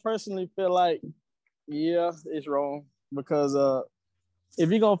I personally feel like, yeah, it's wrong because if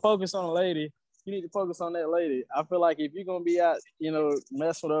you're gonna focus on a lady, you need to focus on that lady. I feel like if you're gonna be out, you know,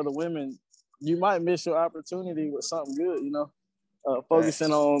 messing with other women, you might miss your opportunity with something good, you know.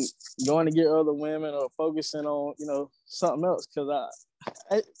 Focusing on going to get other women, or focusing on, you know, something else. Because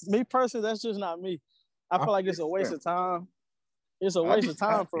me personally, that's just not me. I feel like it's a waste of time. It's a waste of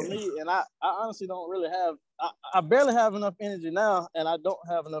time for me, and I honestly don't really have. I barely have enough energy now, and I don't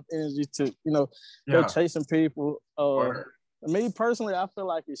have enough energy to, you know, go chasing people. Me personally, I feel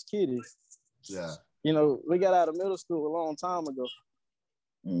like it's kiddie. Yeah. You know, we got out of middle school a long time ago.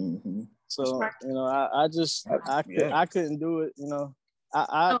 Mm-hmm. So, you know, I couldn't do it. You know,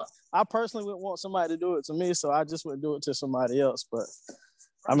 I personally wouldn't want somebody to do it to me, so I just would do it to somebody else. But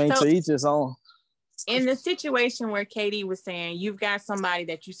I mean, to each his own. In the situation where Katie was saying, you've got somebody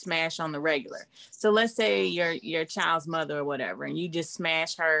that you smash on the regular. So let's say your child's mother or whatever, and you just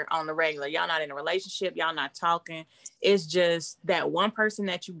smash her on the regular. Y'all not in a relationship. Y'all not talking. It's just that one person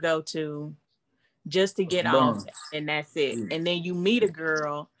that you go to just to get off, and that's it. And then you meet a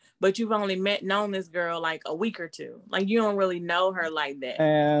girl, but you've only known this girl like a week or two. Like you don't really know her like that.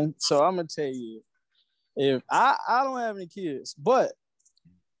 And so I'm gonna tell you, if I don't have any kids, but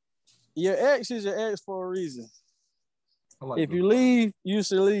your ex is your ex for a reason. If you leave, you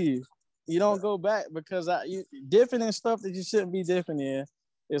should leave. You don't go back because different in stuff that you shouldn't be different in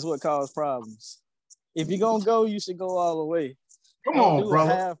is what caused problems. If you're gonna go, you should go all the way. Come on,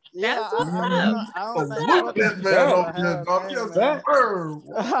 brother.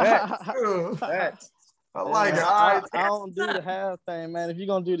 I like it. I don't do the half thing, man. If you're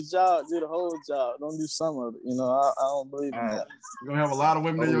gonna do the job, do the whole job. Don't do some of it. You know, I don't believe in that. You're gonna have a lot of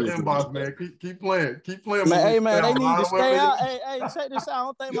women in your inbox, man. Keep playing. Man, hey man, they need to stay out. Hey, check this out. I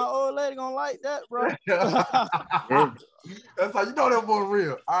don't think my old lady gonna like that, bro. That's how you know that boy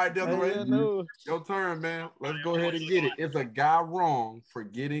real. All right, Desiree, your turn, man. Let's go ahead and get it. Is a guy wrong for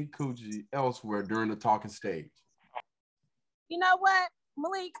getting Coochie elsewhere during the talking stage? You know what,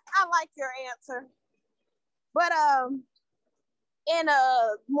 Malik? I like your answer. But in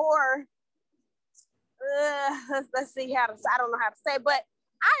a more let's see how to, I don't know how to say, but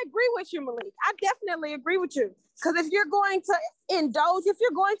I agree with you, Malik. I definitely agree with you. Because if you're going to indulge in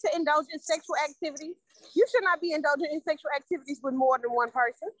sexual activities, you should not be indulging in sexual activities with more than one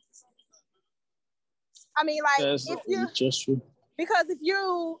person. I mean, like, because if you're just fucking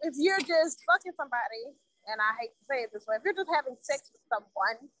somebody, and I hate to say it this way, if you're just having sex with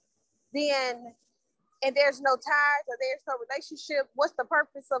someone, then and there's no ties or there's no relationship, what's the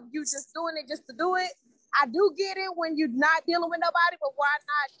purpose of you just doing it just to do it? I do get it when you're not dealing with nobody, but why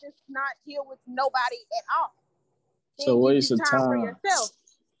not just not deal with nobody at all? Then so waste of time for yourself.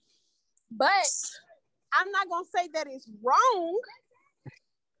 But I'm not gonna say that it's wrong,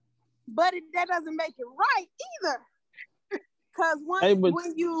 but that doesn't make it right either. Because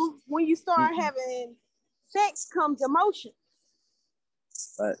when you start having sex comes emotion.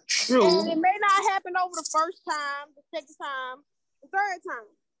 True. And it may not happen over the first time, the second time, the third time.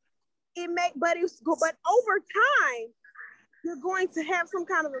 But over time, you're going to have some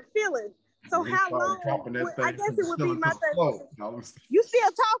kind of a feeling. So how long? I guess it would be my thing. You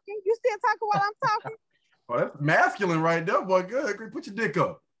still talking? You still talking while I'm talking? Oh, that's masculine right there, boy. Good. Put your dick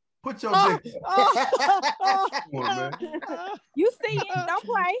up. Put your dick up. Come on, man. You see it? Don't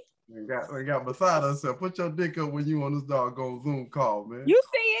play. We got beside us. So put your dick up when you on this doggone Zoom call, man. You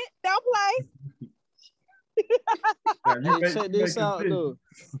see it? Don't play. Hey, check this out, though.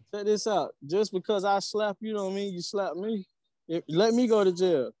 Check this out. Just because I slap you don't mean you slap me. Let me go to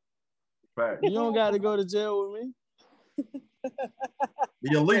jail. Fact. You don't got to go to jail with me.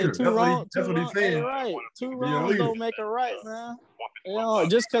 Be a leader. Hey, that's what he's saying. Hey, right. Two wrongs don't make a right, man. You know,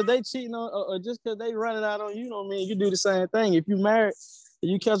 just because they cheating on, or just because they running out on you, don't mean you do the same thing. If you married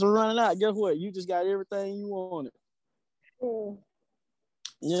and you catch them running out, guess what? You just got everything you wanted.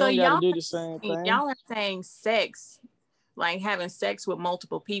 You So got to do the same thing. Y'all are saying sex, like having sex with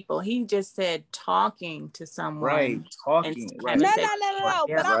multiple people. He just said talking to someone. Right, talking. Right. No.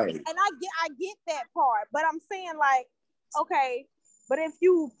 Yeah. But I get that part. But I'm saying, like, okay, but if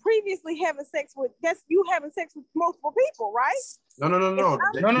you previously having sex with, that's you having sex with multiple people, right? No. No.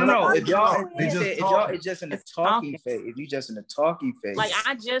 If y'all it's just in the talking phase, if you just in the talking phase, like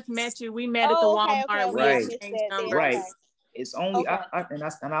I just met you, we met at the Walmart. Okay. Right. Okay. It's only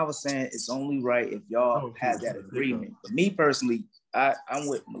I was saying it's only right if y'all have that agreement. But me personally, I'm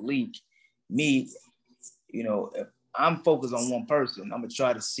with Malik. Me, you know, if I'm focused on one person, I'm gonna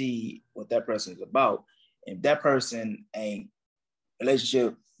try to see what that person is about. If that person ain't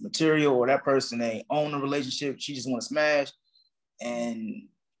relationship material, or that person ain't own a relationship, she just want to smash, and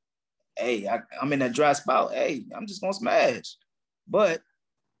hey, I'm in that dry spot. Hey, I'm just gonna smash. But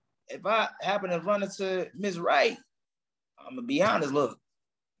if I happen to run into Miss Right, I'm gonna be honest. Look,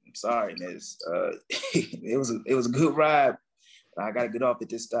 I'm sorry, Miss. It was a good ride. But I gotta get off at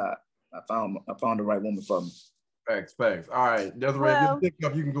this stop. I found the right woman for me. Facts. All right, Desiree, if you pick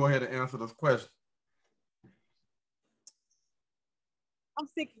up, you can go ahead and answer this question. I'm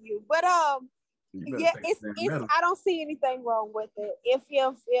sick of you, but it's I don't see anything wrong with it. If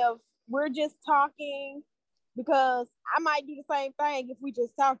we're just talking, because I might do the same thing if we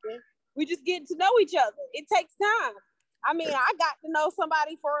just talking. We just getting to know each other. It takes time. I mean, I got to know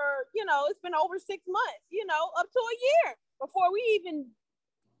somebody for, it's been over 6 months, up to a year before we even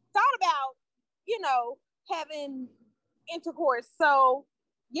thought about, having intercourse. So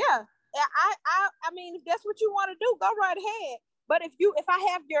yeah, I mean, if that's what you want to do, go right ahead. But if I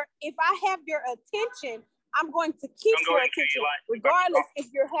have your attention, I'm going to keep your attention, regardless if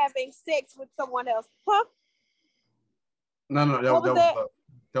you're having sex with someone else. Huh? No, that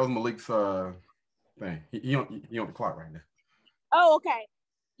was Malik's thing. He on the clock right now. Oh, okay.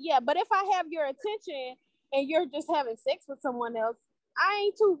 Yeah, but if I have your attention and you're just having sex with someone else, I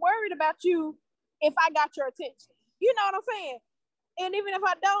ain't too worried about you if I got your attention. You know what I'm saying? And even if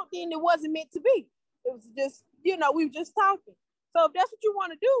I don't, then it wasn't meant to be. It was just, we were just talking. So if that's what you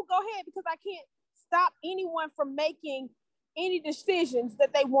want to do, go ahead, because I can't stop anyone from making any decisions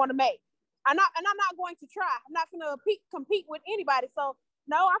that they want to make. I'm not going to try. I'm not going to compete with anybody. So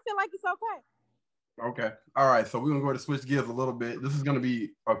no, I feel like it's okay. Okay. All right. So we're going to go ahead and switch gears a little bit. This is going to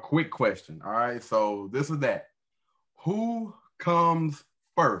be a quick question. All right. So this is that. Who comes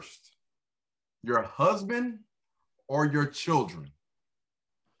first? Your husband or your children?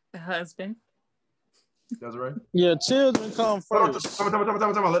 The husband. That's right. Yeah, children come first. Let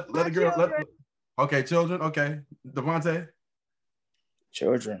the girl. Okay, children. Okay. Devontae?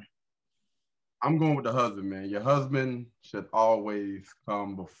 Children. I'm going with the husband, man. Your husband should always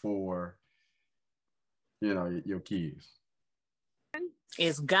come before, your kids.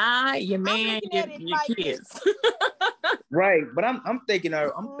 It's God, your man, your kids. Right, but I'm thinking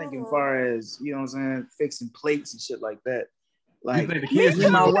far as, you know what I'm saying, fixing plates and shit like that. Like, you think the kids me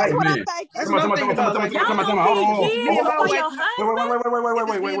and my wife, that's what I'm thinking about. Wait. Me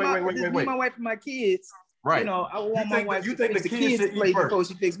and my wife and my kids. Right. I want my wife to fix the kids' plate before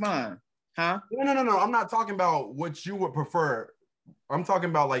she fix mine. Huh? No. I'm not talking about what you would prefer. I'm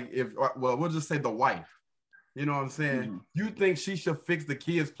talking about like we'll just say the wife. You know what I'm saying? Mm-hmm. You think she should fix the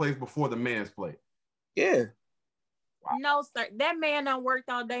kids' place before the man's plate? Yeah. Wow. No, sir. That man done worked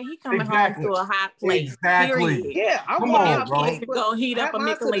all day. He coming home to a hot plate. Exactly. Period. Yeah, I want my kids to go heat up a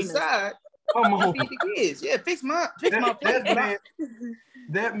Michelina's. Come on. Feed the kids. Yeah, fix my plate.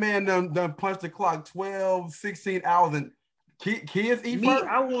 That man done punched the clock 12, 16 hours, and kids eat first?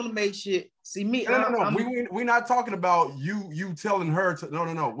 I want to make shit. See me. No. We're not talking about you telling her to.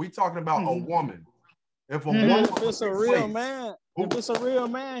 No. We talking about a woman. If a woman, if it's a real man, if it's a real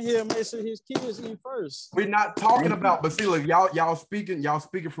man, he'll make sure his kids eat first. We're not talking about, but see, look, y'all speaking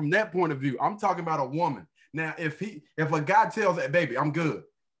from that point of view. I'm talking about a woman. Now, if a guy tells that baby, I'm good,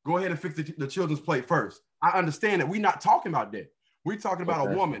 go ahead and fix the children's plate first. I understand that. We're not talking about that. We're talking about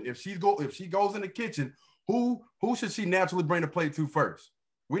a woman. If she goes in the kitchen, who should she naturally bring the plate to first?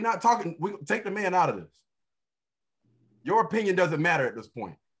 We're not talking. We take the man out of this. Your opinion doesn't matter at this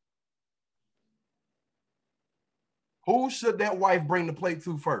point. Who should that wife bring the plate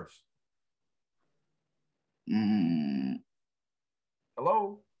to first?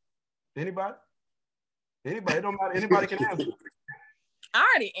 Hello? Anybody? It don't matter. Anybody can answer. I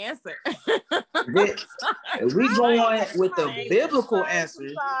already answered. If we going with the biblical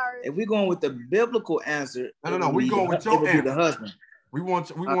answer, No. We going with your answer. The husband. We want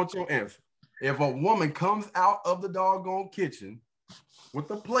your answer. If a woman comes out of the doggone kitchen with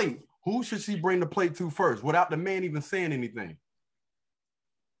the plate, who should she bring the plate to first without the man even saying anything?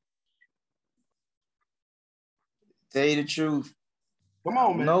 Tell you the truth. Come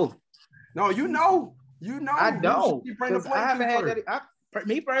on, man. No, you know. I don't. I haven't had that.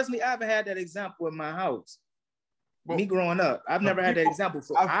 Me personally, I haven't had that example in my house. Well, me growing up, I've never had that example.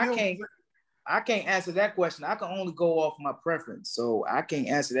 So I can't answer that question. I can only go off my preference. So I can't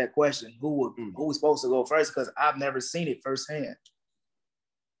answer that question. Who was supposed to go first? Because I've never seen it firsthand.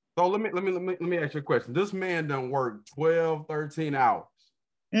 So let me ask you a question. This man done worked 12, 13 hours.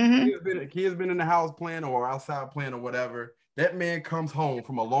 Mm-hmm. He has been in the house playing or outside playing or whatever. That man comes home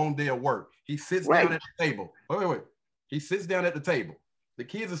from a long day of work. He sits down at the table. Wait. He sits down at the table. The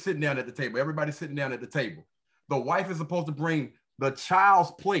kids are sitting down at the table. Everybody's sitting down at the table. The wife is supposed to bring the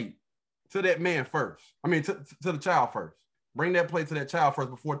child's plate to that man first. I mean, to the child first. Bring that plate to that child first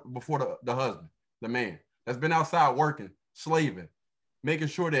before the husband, the man that's been outside working, slaving, making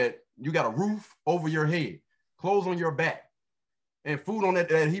sure that you got a roof over your head, clothes on your back, and food on that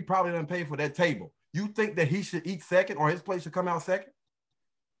he probably doesn't pay for that table. You think that he should eat second or his plate should come out second?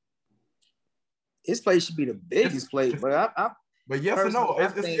 His plate should be the biggest plate, but but yes or no?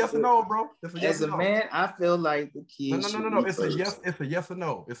 It's a yes or no, bro. It's a yes as a man, I feel like the kids. No. It's a yes. It's a yes or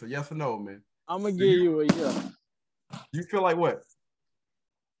no. It's a yes or no, man. I'm gonna give you a yes. You feel like what?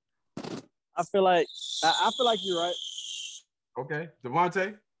 I feel like you're right. Okay,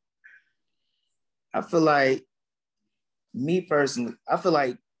 Devontae. I feel like me personally. I feel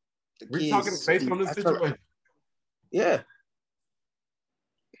like we're kids, talking based on this situation. Yeah,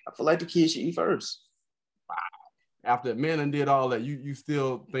 I feel like the kids should eat first. Wow. After men did all that, you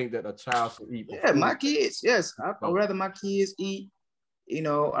still think that a child should eat? Yeah, my kids. Yes, I'd rather my kids eat. You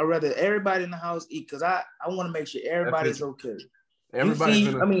know, I'd rather everybody in the house eat because I want to make sure everybody's okay.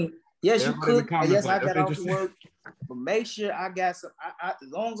 Yes, you cook. Yes, I got off to work, but make sure I got some. As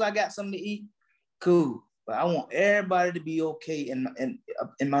long as I got something to eat, cool. But I want everybody to be okay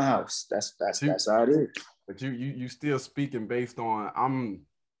in my house. That's how it is. But you still speaking based on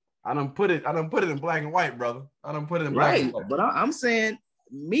I done put it in black and white, brother. I done put it in black and white. But I'm saying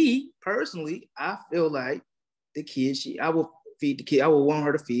me personally, I feel like the kids. I will feed the kid. I will want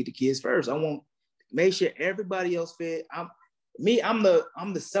her to feed the kids first. I want make sure everybody else fed. I'm the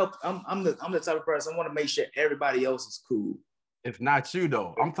type of person I want to make sure everybody else is cool. It's not you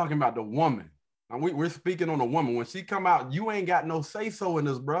though. I'm talking about the woman. We're speaking on a woman. When she come out, you ain't got no say-so in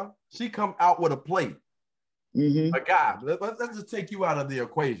this, bro. She come out with a plate. Mm-hmm. A guy, let's just take you out of the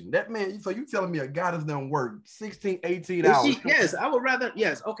equation. That man, so you telling me a guy that's done work 16, 18 hours. Yes, I would rather,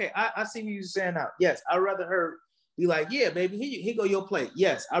 yes. Okay, I see what you're saying now. Yes, I'd rather her be like, yeah, baby, here go your plate.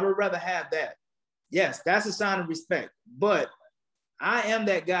 Yes, I would rather have that. Yes, that's a sign of respect. But I am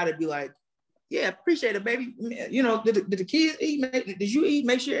that guy to be like, yeah, appreciate it, baby. You know, did the kids eat? Did you eat?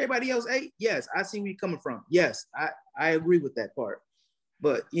 Make sure everybody else ate? Yes, I see where you're coming from. Yes, I agree with that part.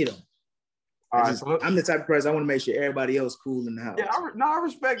 But, you know, I'm the type of person I want to make sure everybody else cool in the house. Yeah, I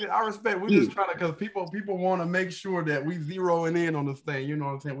respect it. I respect it. We're just trying to, because people want to make sure that we zeroing in on this thing. You know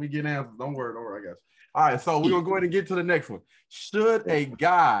what I'm saying? We get answers. Don't worry, I guess. All right, so we're going to go ahead and get to the next one. Should a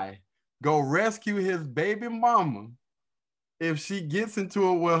guy go rescue his baby mama if she gets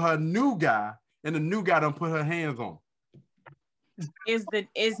into it with her new guy and the new guy done put her hands on? Is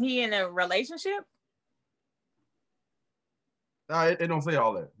he in a relationship? No, it don't say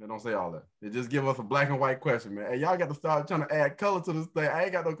all that. It don't say all that. It just give us a black and white question, man. Hey, y'all got to start trying to add color to this thing. I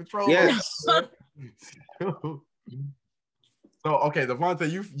ain't got no control. Yes. So okay,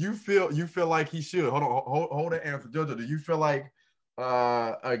 Devontae, you feel like he should. Hold that answer, Jojo. Do you feel like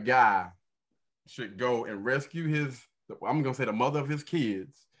a guy should go and rescue I'm gonna say the mother of his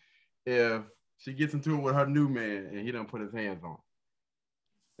kids if she gets into it with her new man and he done put his hands on?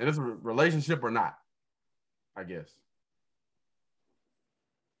 And it's a relationship or not? I guess.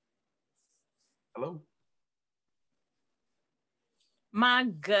 Hello? My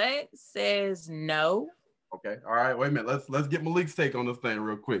gut says no. Okay. All right. Wait a minute. Let's get Malik's take on this thing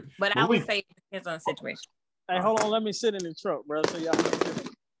real quick. But Malik. I would say it depends on the situation. Hey, hold on. Let me sit in the truck, bro. So y'all can sit.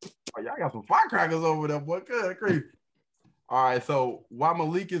 Oh, y'all got some firecrackers over there, boy. Good, crazy. All right. So while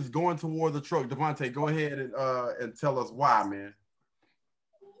Malik is going toward the truck, Devontae, go ahead and tell us why, man.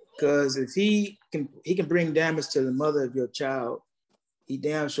 Because if he can bring damage to the mother of your child, he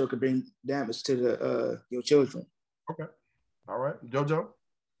damn sure could bring damage to the your children. Okay. All right. JoJo?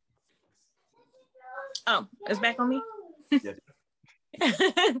 Oh, it's back on me? Yes.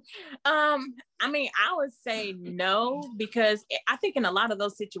 I mean, I would say no, because I think in a lot of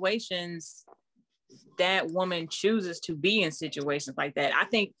those situations, that woman chooses to be in situations like that. I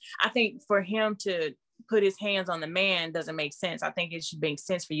think for him to put his hands on the man doesn't make sense. I think it should make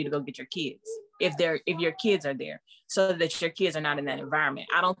sense for you to go get your kids if your kids are there, so that your kids are not in that environment.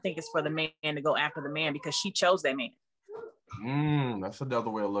 I don't think it's for the man to go after the man because she chose that man. That's another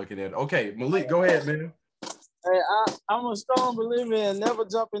way of looking at it. Okay, Malik, go ahead, man. Hey, I'm a strong believer in never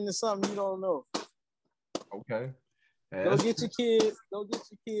jump into something you don't know. Okay. Go get your kids. Go get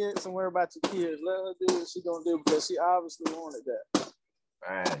your kids and worry about your kids. Let her do what she gonna do because she obviously wanted that.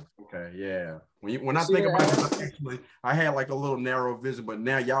 Right. Okay. Yeah. When I think about it, I had like a little narrow vision, but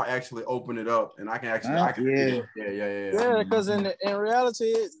now y'all actually open it up, and I can actually. Yeah. Because in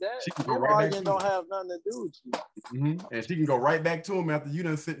reality, that argument don't have nothing to do with you. Mm-hmm. And she can go right back to him after you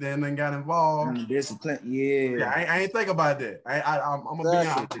done sit there and then got involved. Discipline. Yeah. I ain't think about that. I'm gonna be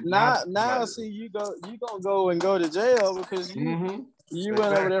honest. Now, see, you gonna go to jail because you. You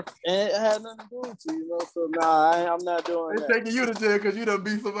went over there and it had nothing to do with you, you know. So I'm not doing that. They're taking you to jail because you done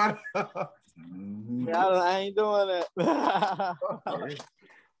beat somebody. Yeah, I ain't doing that.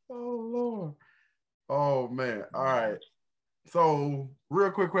 Oh Lord. Oh man. All right. So real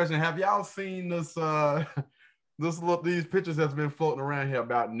quick question. Have y'all seen this these pictures that's been floating around here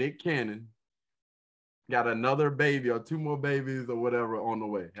about Nick Cannon? Got another baby or two more babies or whatever on the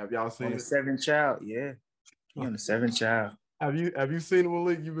way. Have y'all seen it? On the seventh child, yeah. On the seventh child. Have you seen it,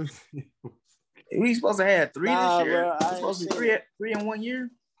 Malik? You've been seeing it. We supposed to have three this year. Bro, supposed to be three in 1 year.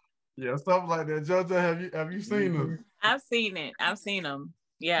 Yeah, something like that. JoJo, have you seen them? I've seen it. I've seen them.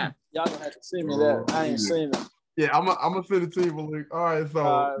 Yeah. Y'all gonna have to see me that. I ain't seen them. Yeah, I'm gonna send it to you, Malik. All right, so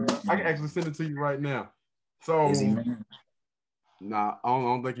I can actually send it to you right now. So, nah, I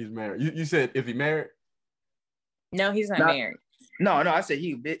don't think he's married. You said if he married? No, he's not married. No, I said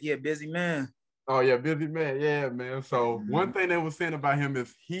he a busy man. Oh yeah, busy man. Yeah, man. So one thing they were saying about him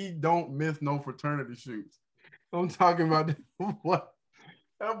is he don't miss no fraternity shoots. I'm talking about what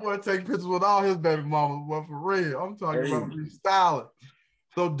that boy take pictures with all his baby mamas. But for real, I'm talking about him styling.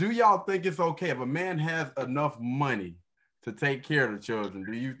 So do y'all think it's okay if a man has enough money to take care of the children?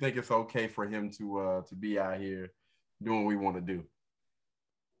 Do you think it's okay for him to be out here doing what we want to do?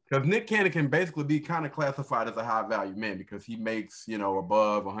 Because Nick Cannon can basically be kind of classified as a high value man because he makes,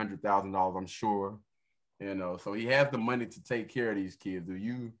 above $100,000, I'm sure, so he has the money to take care of these kids.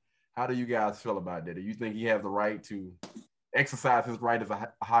 How do you guys feel about that? Do you think he has the right to exercise his right as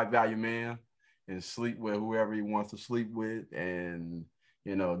a high value man and sleep with whoever he wants to sleep with and,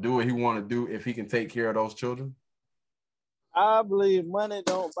 do what he want to do if he can take care of those children? I believe money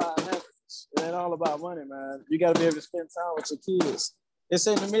don't buy happiness. It ain't all about money, man. You got to be able to spend time with your kids. It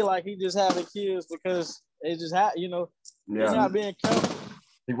seemed to me like he just having kids because they just have, he's not being careful.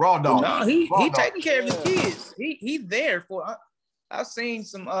 He raw dog. No, he taking care of his kids. He there for. I've seen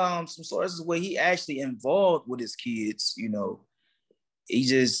some sources where he actually involved with his kids. He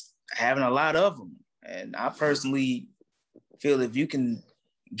just having a lot of them. And I personally feel if you can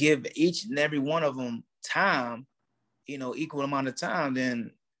give each and every one of them time, equal amount of time,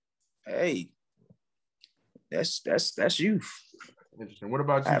 then hey, that's youth. Interesting. What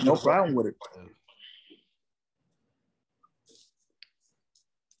about you? I have no problem with it.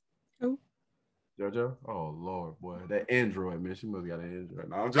 Who? JoJo? Oh Lord, boy, that Android, man. She must have got an Android.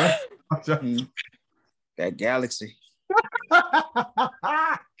 No, I'm just... That Galaxy.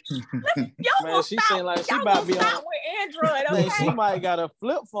 Man, she seemed like she might be on with Android. Okay? She might got a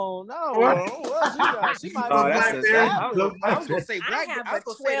flip phone now. What she got? She might be I was gonna say BlackBerry. I have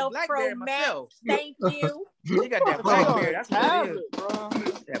a 12 Pro Max. Thank you. She got that BlackBerry. That's what it is. Bro.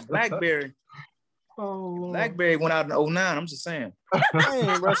 That BlackBerry. Oh, BlackBerry went out in 2009. I'm just saying.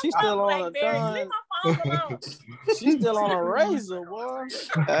 Hey, bro, she's still on a gun. She's still on a razor, boy.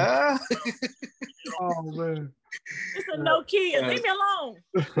 Oh man. It's a no kid. Leave me alone.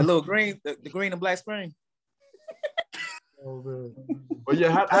 The little green, the green and black screen. Oh man. But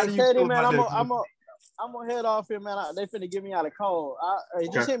yeah, how do you feel man, about I'm gonna head off here, man. They finna get me out of call.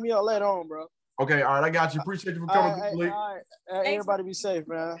 Just hit me up later on, bro. Okay, all right, I got you. Appreciate you for coming. All right. Everybody be safe,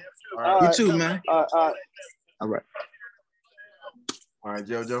 man. All right. You too, man. All right. All right. All right,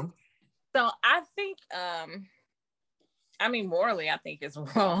 JoJo. So I think, I mean, morally, I think it's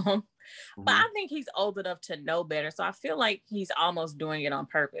wrong, but I think he's old enough to know better. So I feel like he's almost doing it on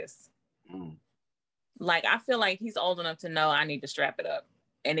purpose. Like, I feel like he's old enough to know I need to strap it up.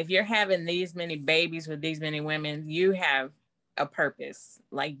 And if you're having these many babies with these many women, you have a purpose.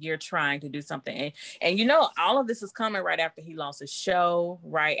 Like, you're trying to do something. And you know, all of this is coming right after he lost his show,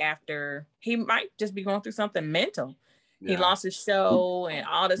 right after he might just be going through something mental. Yeah. He lost his show and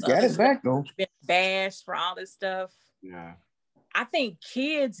all this other stuff. Back, though. Been bashed for all this stuff. Yeah. I think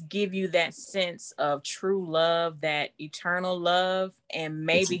kids give you that sense of true love, that eternal love, and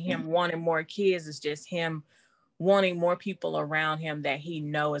maybe him wanting more kids is just him wanting more people around him that he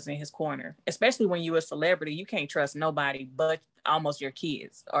knows in his corner. Especially when you're a celebrity, you can't trust nobody but almost your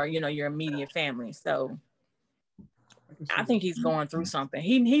kids or, you know, your immediate family. So I think he's going through something.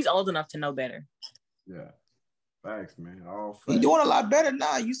 He's old enough to know better. Yeah. Thanks, man. He's doing a lot better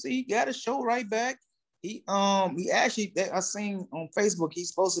now. You see, he got a show right back. He actually, I seen on Facebook, he's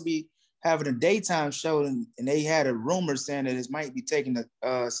supposed to be having a daytime show, and they had a rumor saying that it might be taking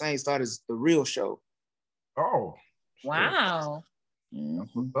the same start as the real show. Oh, wow!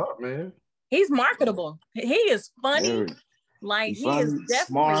 What's up, man? He's marketable. He is funny. Like, he is definitely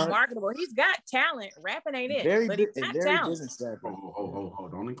smart, marketable. He's got talent. Rapping ain't it, but he's got talent. Oh,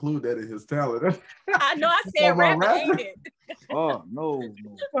 don't include that in his talent. I know. I said rapping ain't it. Oh no.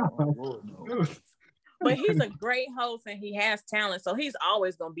 But he's a great host and he has talent, so he's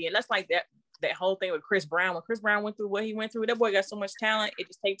always gonna be. And that's like that whole thing with Chris Brown. When Chris Brown went through what he went through, that boy got so much talent. It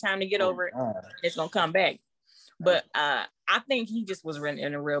just takes time to get over it. It's gonna come back. But I think he just was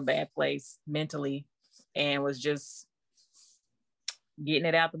in a real bad place mentally, and was just getting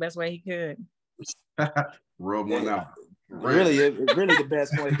it out the best way he could. Rub one out. Really the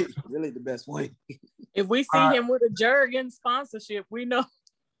best way. Really the best way. If we see him with a Jergens sponsorship, we know.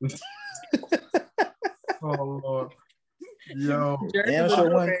 Oh Lord. Yo.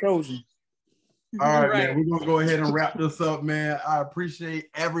 Trojan. All right, man. We're gonna go ahead and wrap this up, man. I appreciate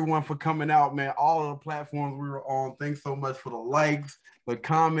everyone for coming out, man. All of the platforms we were on. Thanks so much for the likes, the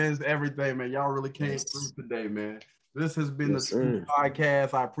comments, everything, man. Y'all really came through today, man. This has been the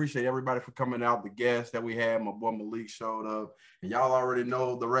podcast. I appreciate everybody for coming out. The guests that we had, my boy Malik showed up, and y'all already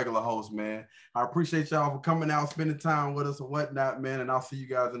know the regular host, man. I appreciate y'all for coming out, spending time with us and whatnot, man. And I'll see you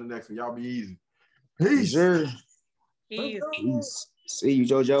guys in the next one. Y'all be easy. Peace. Peace. See you,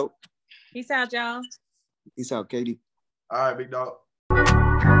 JoJo. Peace out, y'all. Peace out, Katie. All right, big dog.